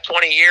the last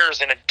 20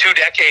 years in 2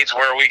 decades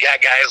where we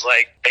got guys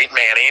like Peyton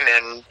Manning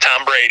and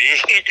Tom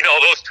Brady,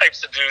 those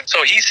types of dudes.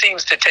 So he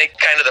seems to take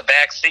kind of the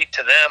back seat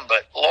to them,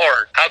 but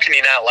Lord, how can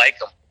you not like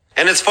him?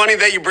 And it's funny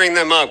that you bring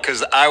them up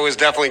because I was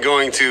definitely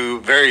going to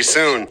very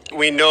soon.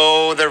 We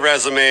know their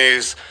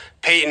resumes.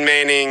 Peyton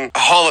Manning,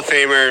 Hall of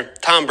Famer.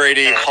 Tom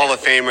Brady, Hall of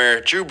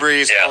Famer. Drew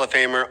Brees, Hall of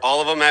Famer. All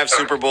of them have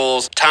Super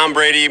Bowls. Tom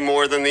Brady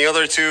more than the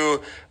other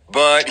two,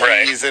 but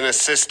he's in a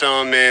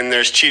system and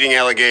there's cheating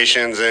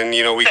allegations and,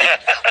 we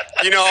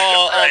could,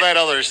 all that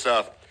other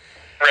stuff.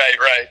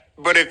 Right.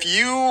 But if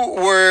you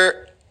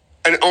were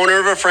an owner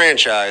of a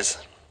franchise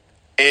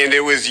and it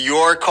was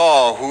your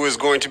call who was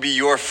going to be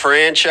your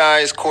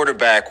franchise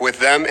quarterback with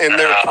them in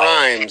their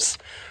primes...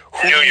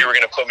 I knew you were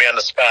going to put me on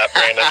the spot,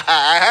 Brandon.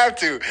 I have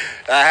to.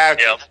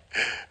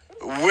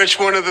 Which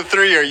one of the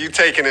 3 are you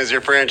taking as your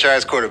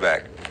franchise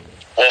quarterback?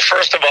 Well,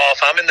 first of all,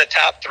 if I'm in the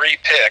top 3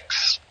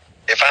 picks,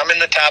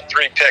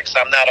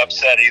 I'm not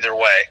upset either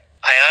way.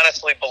 I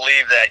honestly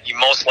believe that you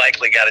most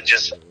likely got to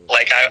just,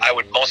 I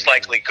would most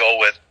likely go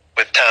with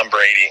Tom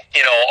Brady.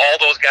 All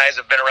those guys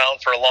have been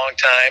around for a long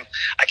time.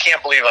 I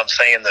can't believe I'm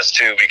saying this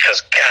too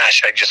because,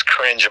 gosh, I just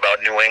cringe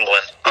about New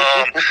England.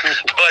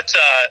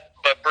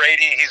 But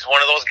Brady, he's one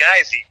of those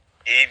guys.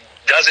 He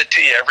does it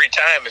to you every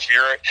time. If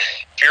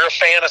you're a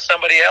fan of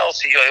somebody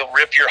else, he'll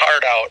rip your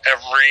heart out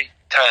every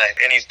time.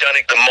 And he's done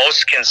it the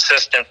most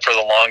consistent for the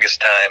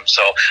longest time.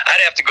 So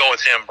I'd have to go with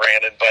him,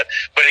 Brandon. But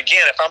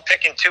again, if I'm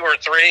picking 2 or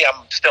 3,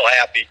 I'm still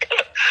happy.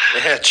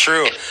 Yeah,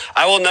 true.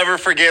 I will never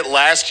forget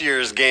last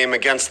year's game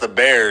against the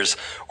Bears,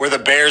 where the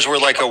Bears were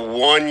like a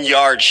 1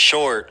 yard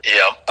short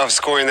of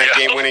scoring that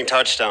game-winning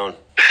touchdown.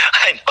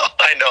 I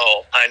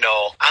know.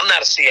 I'm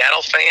not a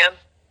Seattle fan.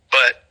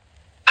 But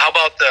how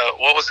about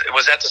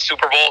was that the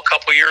Super Bowl a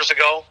couple years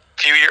ago?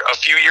 A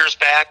few years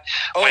back?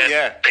 Oh,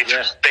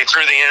 They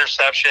threw the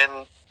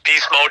interception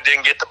beast mode,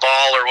 didn't get the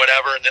ball or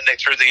whatever, and then they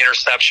threw the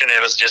interception.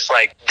 It was just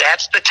like,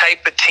 that's the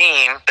type of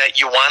team that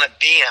you want to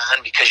be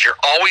on, because you're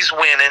always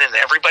winning and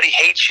everybody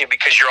hates you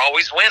because you're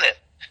always winning.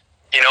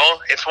 You know,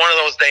 it's one of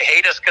those, they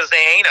hate us because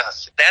they ain't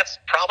us. That's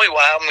probably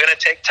why I'm going to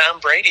take Tom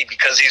Brady,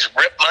 because he's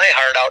ripped my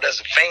heart out as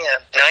a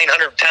fan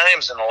 900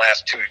 times in the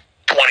last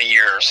 20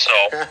 years. So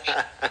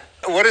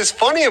what is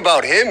funny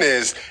about him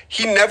is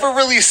he never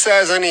really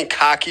says any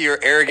cocky or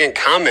arrogant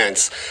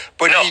comments,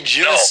 but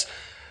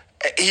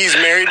he's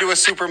married to a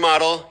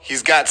supermodel.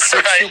 He's got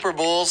 6 Super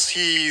Bowls.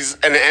 He's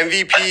an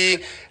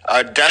MVP,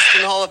 a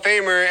destined Hall of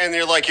Famer, and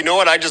you're like, you know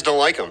what? I just don't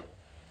like him.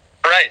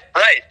 Right.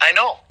 I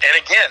know.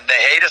 And again, they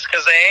hate us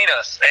because they ain't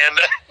us. And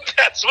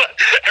that's what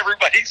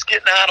everybody's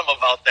getting on him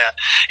about that.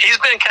 He's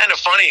been kind of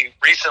funny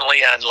recently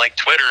on like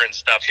Twitter and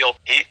stuff.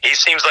 He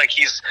seems like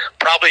he's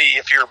probably,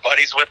 if you're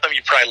buddies with him,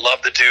 you probably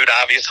love the dude,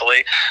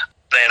 obviously.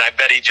 And I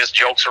bet he just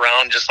jokes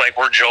around just like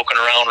we're joking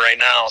around right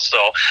now. So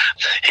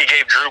he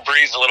gave Drew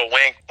Brees a little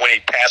wink when he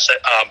passed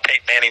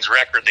Peyton Manning's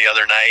record the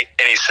other night.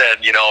 And he said,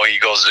 you know, he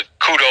goes,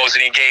 kudos,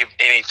 and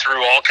he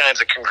threw all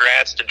kinds of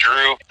congrats to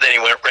Drew. Then he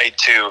went right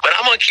to, but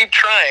I'm going to keep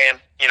trying,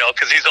 you know,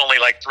 because he's only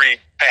like 3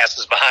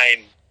 passes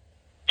behind,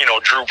 you know,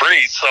 Drew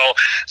Brees. So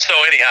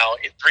anyhow,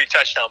 3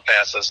 touchdown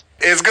passes.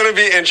 It's going to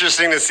be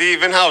interesting to see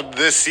even how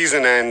this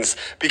season ends,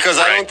 because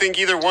I don't think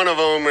either one of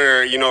them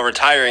are, you know,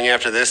 retiring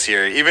after this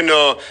year. Even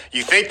though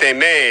you think they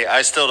may,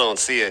 I still don't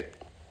see it.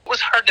 It was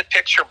hard to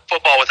picture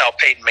football without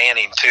Peyton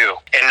Manning, too.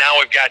 And now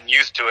we've gotten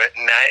used to it.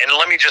 And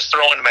let me just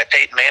throw in my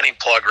Peyton Manning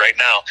plug right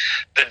now.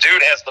 The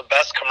dude has the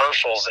best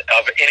commercials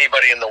of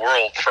anybody in the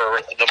world for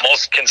the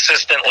most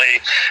consistently,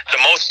 the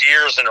most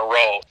years in a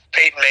row.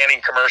 Peyton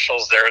Manning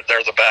commercials, they're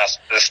the best.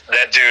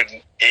 That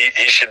dude,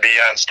 he should be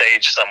on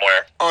stage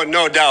somewhere. Oh,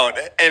 no doubt.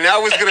 And I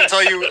was going to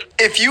tell you,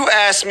 if you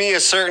asked me a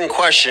certain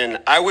question,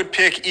 I would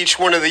pick each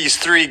one of these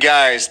 3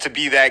 guys to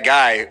be that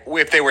guy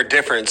if they were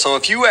different. So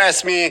if you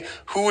asked me,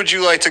 who would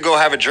you like to go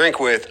have a drink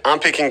with, I'm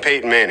picking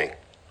Peyton Manning.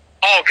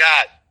 Oh,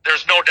 God.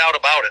 There's no doubt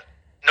about it.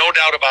 No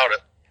doubt about it.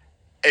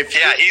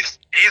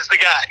 He's the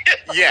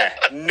guy. Yeah,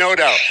 no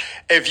doubt.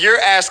 If you're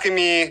asking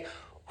me,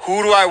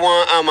 who do I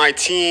want on my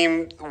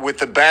team with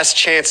the best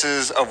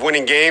chances of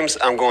winning games,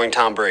 I'm going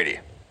Tom Brady.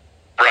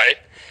 Right.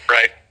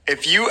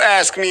 If you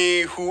ask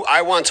me who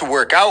I want to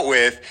work out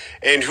with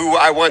and who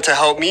I want to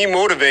help me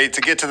motivate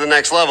to get to the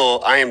next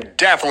level, I am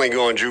definitely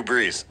going Drew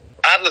Brees.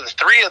 Out of the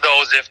 3 of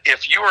those,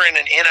 if you were in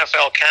an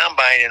NFL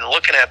combine and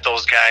looking at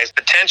those guys,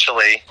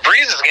 potentially,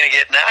 Brees is going to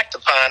get knocked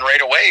upon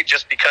right away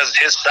just because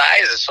his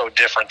size is so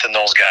different than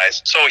those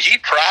guys. So he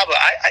probably,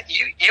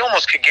 you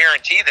almost could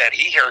guarantee that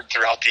he heard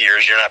throughout the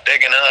years, you're not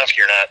big enough,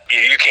 you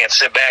can't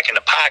sit back in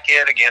the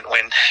pocket again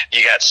when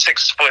you got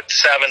 6'7"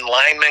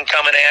 linemen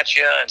coming at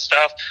you and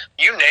stuff.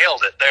 You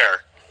nailed it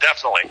there,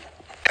 definitely.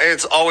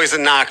 It's always a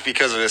knock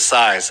because of his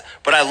size,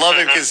 but I love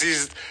it because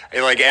he's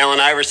like Allen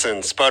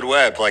Iverson, Spud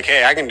Webb. Like,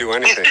 hey, I can do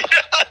anything.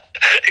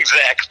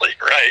 Exactly,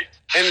 right.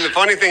 And the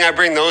funny thing, I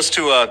bring those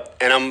 2 up,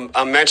 and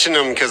I'm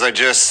mentioning them because I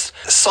just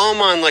saw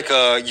them on like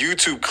a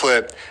YouTube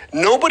clip.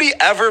 Nobody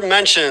ever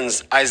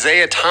mentions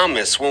Isaiah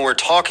Thomas when we're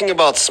talking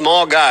about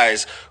small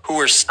guys who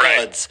were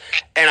studs.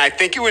 Right. And I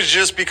think it was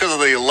just because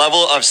of the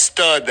level of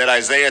stud that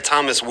Isaiah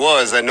Thomas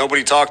was that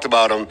nobody talked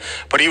about him.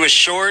 But he was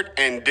short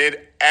and did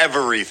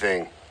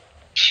everything.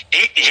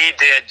 He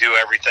did do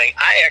everything.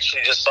 I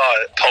actually just saw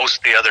a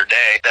post the other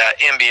day that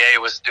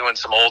NBA was doing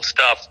some old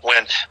stuff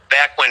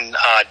back when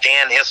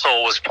Dan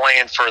Issel was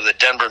playing for the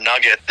Denver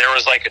Nuggets. There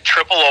was like a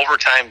triple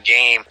overtime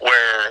game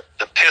where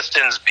the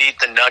Pistons beat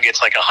the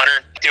Nuggets like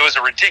 100. It was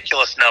a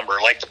ridiculous number.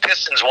 Like the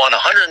Pistons won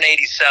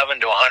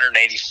 187 to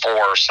 184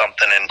 or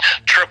something in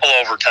triple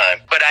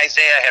overtime. But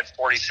Isaiah had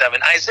 47.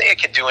 Isaiah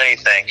could do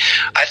anything.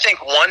 I think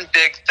one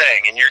big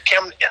thing, and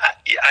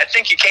I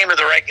think you came to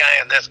the right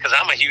guy on this because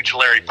I'm a huge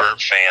Larry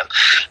Bird fan.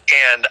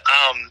 And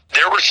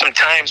there were some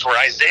times where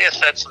Isaiah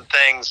said some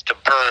things to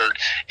Bird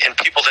and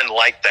people didn't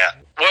like that.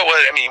 What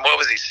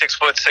was he, 6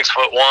 foot,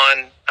 6'1"?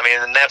 I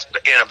mean, and that's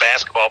in a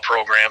basketball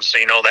program, so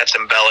you know that's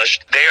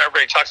embellished.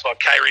 Everybody talks about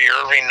Kyrie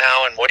Irving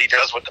now and what he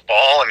does with the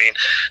ball. I mean,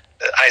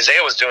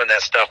 Isaiah was doing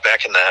that stuff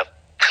back in the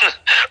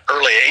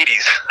early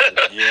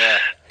 80s.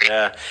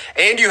 Yeah.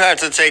 And you have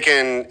to take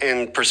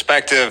in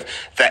perspective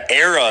the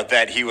era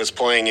that he was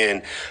playing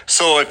in.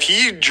 So if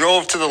he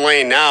drove to the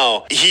lane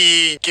now,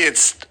 he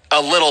gets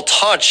a little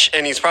touch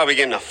and he's probably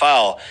getting a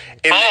foul.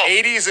 In the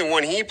 80s and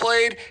when he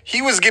played,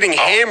 he was getting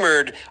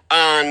hammered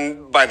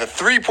by the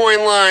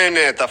 3-point line,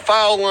 at the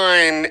foul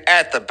line,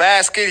 at the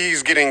basket.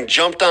 He's getting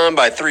jumped on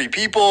by 3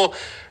 people.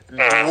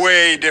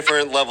 Way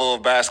different level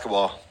of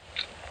basketball.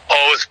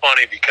 Oh, it was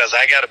funny because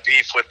I got a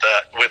beef with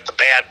the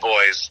bad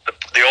boys,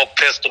 the old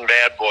Piston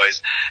bad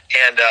boys.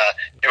 And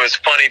it was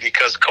funny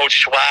because Coach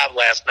Schwab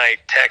last night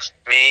texted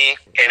me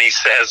and he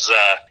says,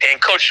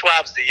 and Coach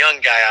Schwab's the young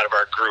guy out of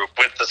our group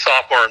with the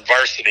sophomore in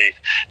varsity.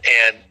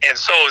 And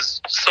so is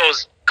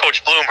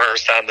Coach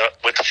Bloomhurst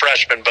with the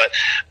freshmen, but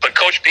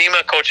Coach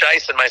Bima, Coach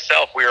Ice, and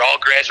myself, we were all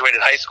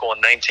graduated high school in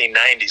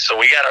 1990, so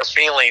we got our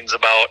feelings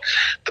about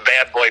the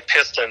bad boy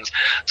Pistons.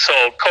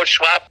 So Coach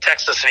Schwab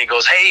texts us and he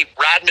goes, "Hey,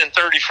 Rodman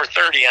 30 for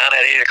 30 on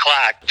at 8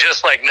 o'clock."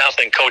 Just like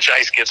nothing, Coach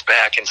Ice gets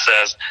back and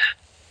says,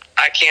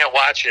 "I can't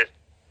watch it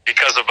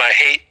because of my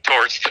hate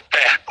towards the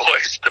bad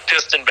boys, the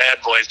Piston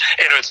bad boys."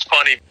 And it's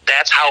funny,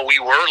 that's how we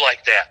were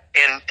like that.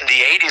 In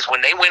the 80s,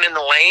 when they went in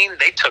the lane,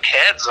 they took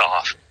heads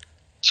off.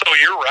 So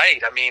you're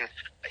right. I mean,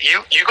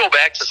 you go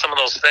back to some of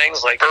those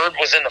things, like Bird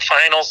was in the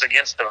finals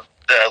against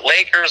the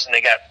Lakers, and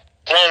they got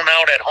blown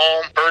out at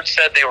home. Bird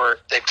said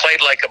they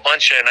played like a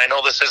bunch of, and I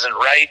know this isn't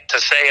right to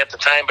say at the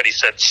time, but he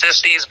said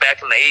sissies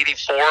back in the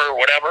 84 or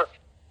whatever.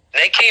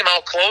 They came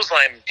out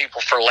clotheslining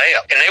people for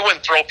layup, and they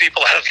wouldn't throw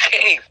people out of the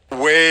game.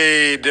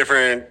 Way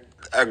different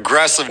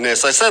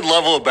aggressiveness. I said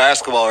level of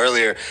basketball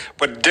earlier,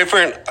 but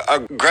different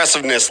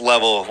aggressiveness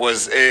level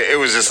was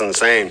just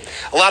insane.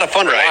 A lot of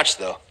fun to watch,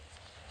 though.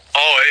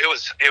 Oh,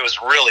 it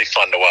was really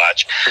fun to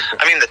watch.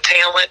 I mean, the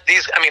talent.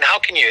 How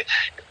can you?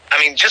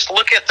 Just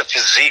look at the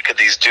physique of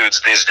these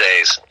dudes these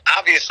days.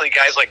 Obviously,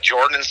 guys like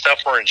Jordan and stuff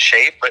were in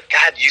shape, but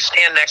God, you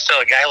stand next to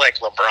a guy like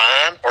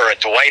LeBron or a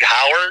Dwight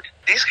Howard.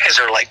 These guys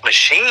are like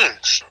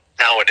machines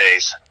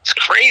nowadays. It's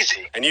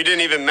crazy. And you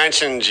didn't even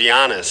mention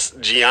Giannis. Oh,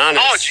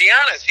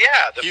 Giannis,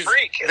 yeah, the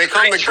freak. They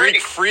call him the Greek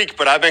freak,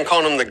 but I've been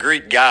calling him the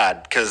Greek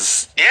god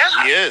because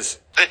he is.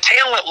 The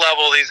talent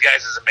level of these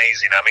guys is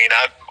amazing.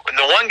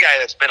 The one guy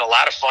that's been a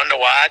lot of fun to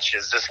watch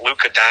is this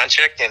Luka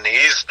Doncic, and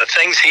the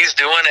things he's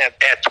doing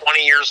at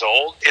 20 years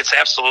old, it's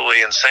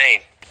absolutely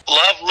insane.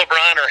 Love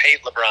LeBron or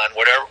hate LeBron,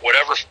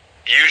 whatever.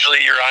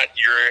 Usually you're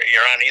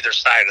on either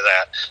side of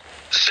that.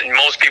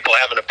 Most people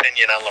have an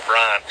opinion on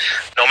LeBron.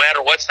 No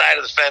matter what side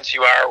of the fence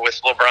you are with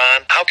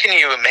LeBron, how can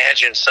you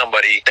imagine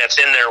somebody that's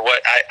in there,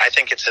 I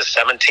think it's his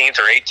 17th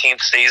or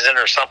 18th season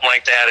or something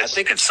like that. I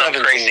think it's some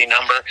 17th. Crazy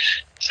number.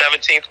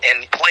 17th,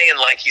 and playing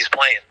like he's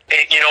playing.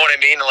 You know what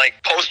I mean? Like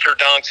poster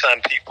dunks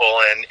on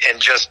people and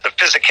just the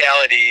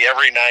physicality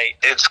every night.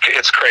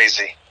 It's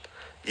crazy.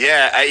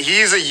 Yeah,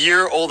 he's a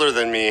year older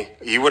than me.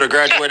 He would have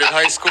graduated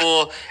high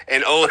school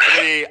in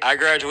 03. I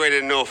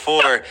graduated in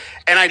 04.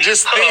 And I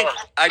just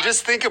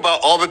think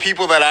about all the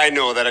people that I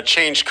know that have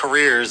changed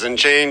careers and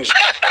changed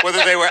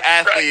whether they were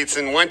athletes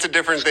and went to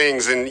different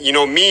things. And,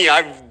 me,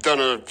 I've done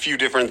a few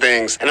different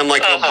things. And I'm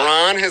like,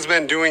 LeBron has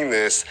been doing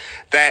this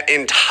that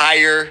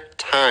entire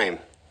time.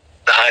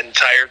 The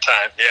entire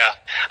time, yeah.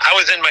 I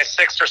was in my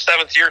 6th or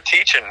 7th year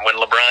teaching when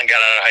LeBron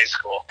got out of high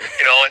school. And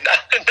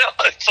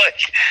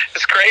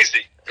it's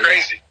crazy.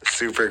 Crazy. Yeah,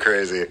 super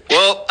crazy.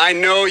 Well, I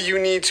know you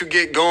need to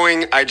get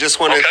going. I just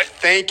want to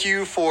thank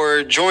you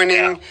for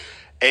joining,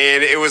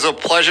 and it was a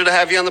pleasure to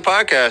have you on the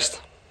podcast.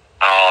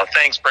 Oh,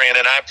 thanks,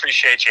 Brandon. I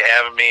appreciate you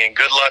having me, and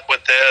good luck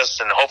with this.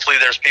 And hopefully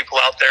there's people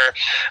out there.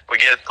 We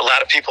get a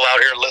lot of people out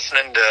here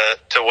listening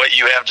to what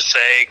you have to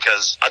say,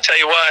 because I'll tell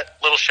you what,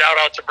 little shout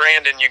out to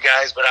Brandon, you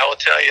guys, but I will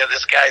tell you,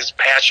 this guy's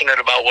passionate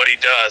about what he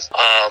does.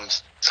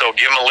 So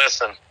give him a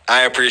listen.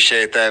 I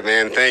appreciate that,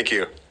 man. Thank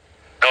you.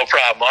 No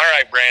problem. All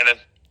right, Brandon.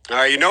 All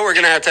right, we're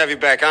going to have you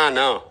back on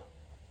now.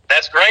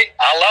 That's great.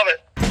 I love it.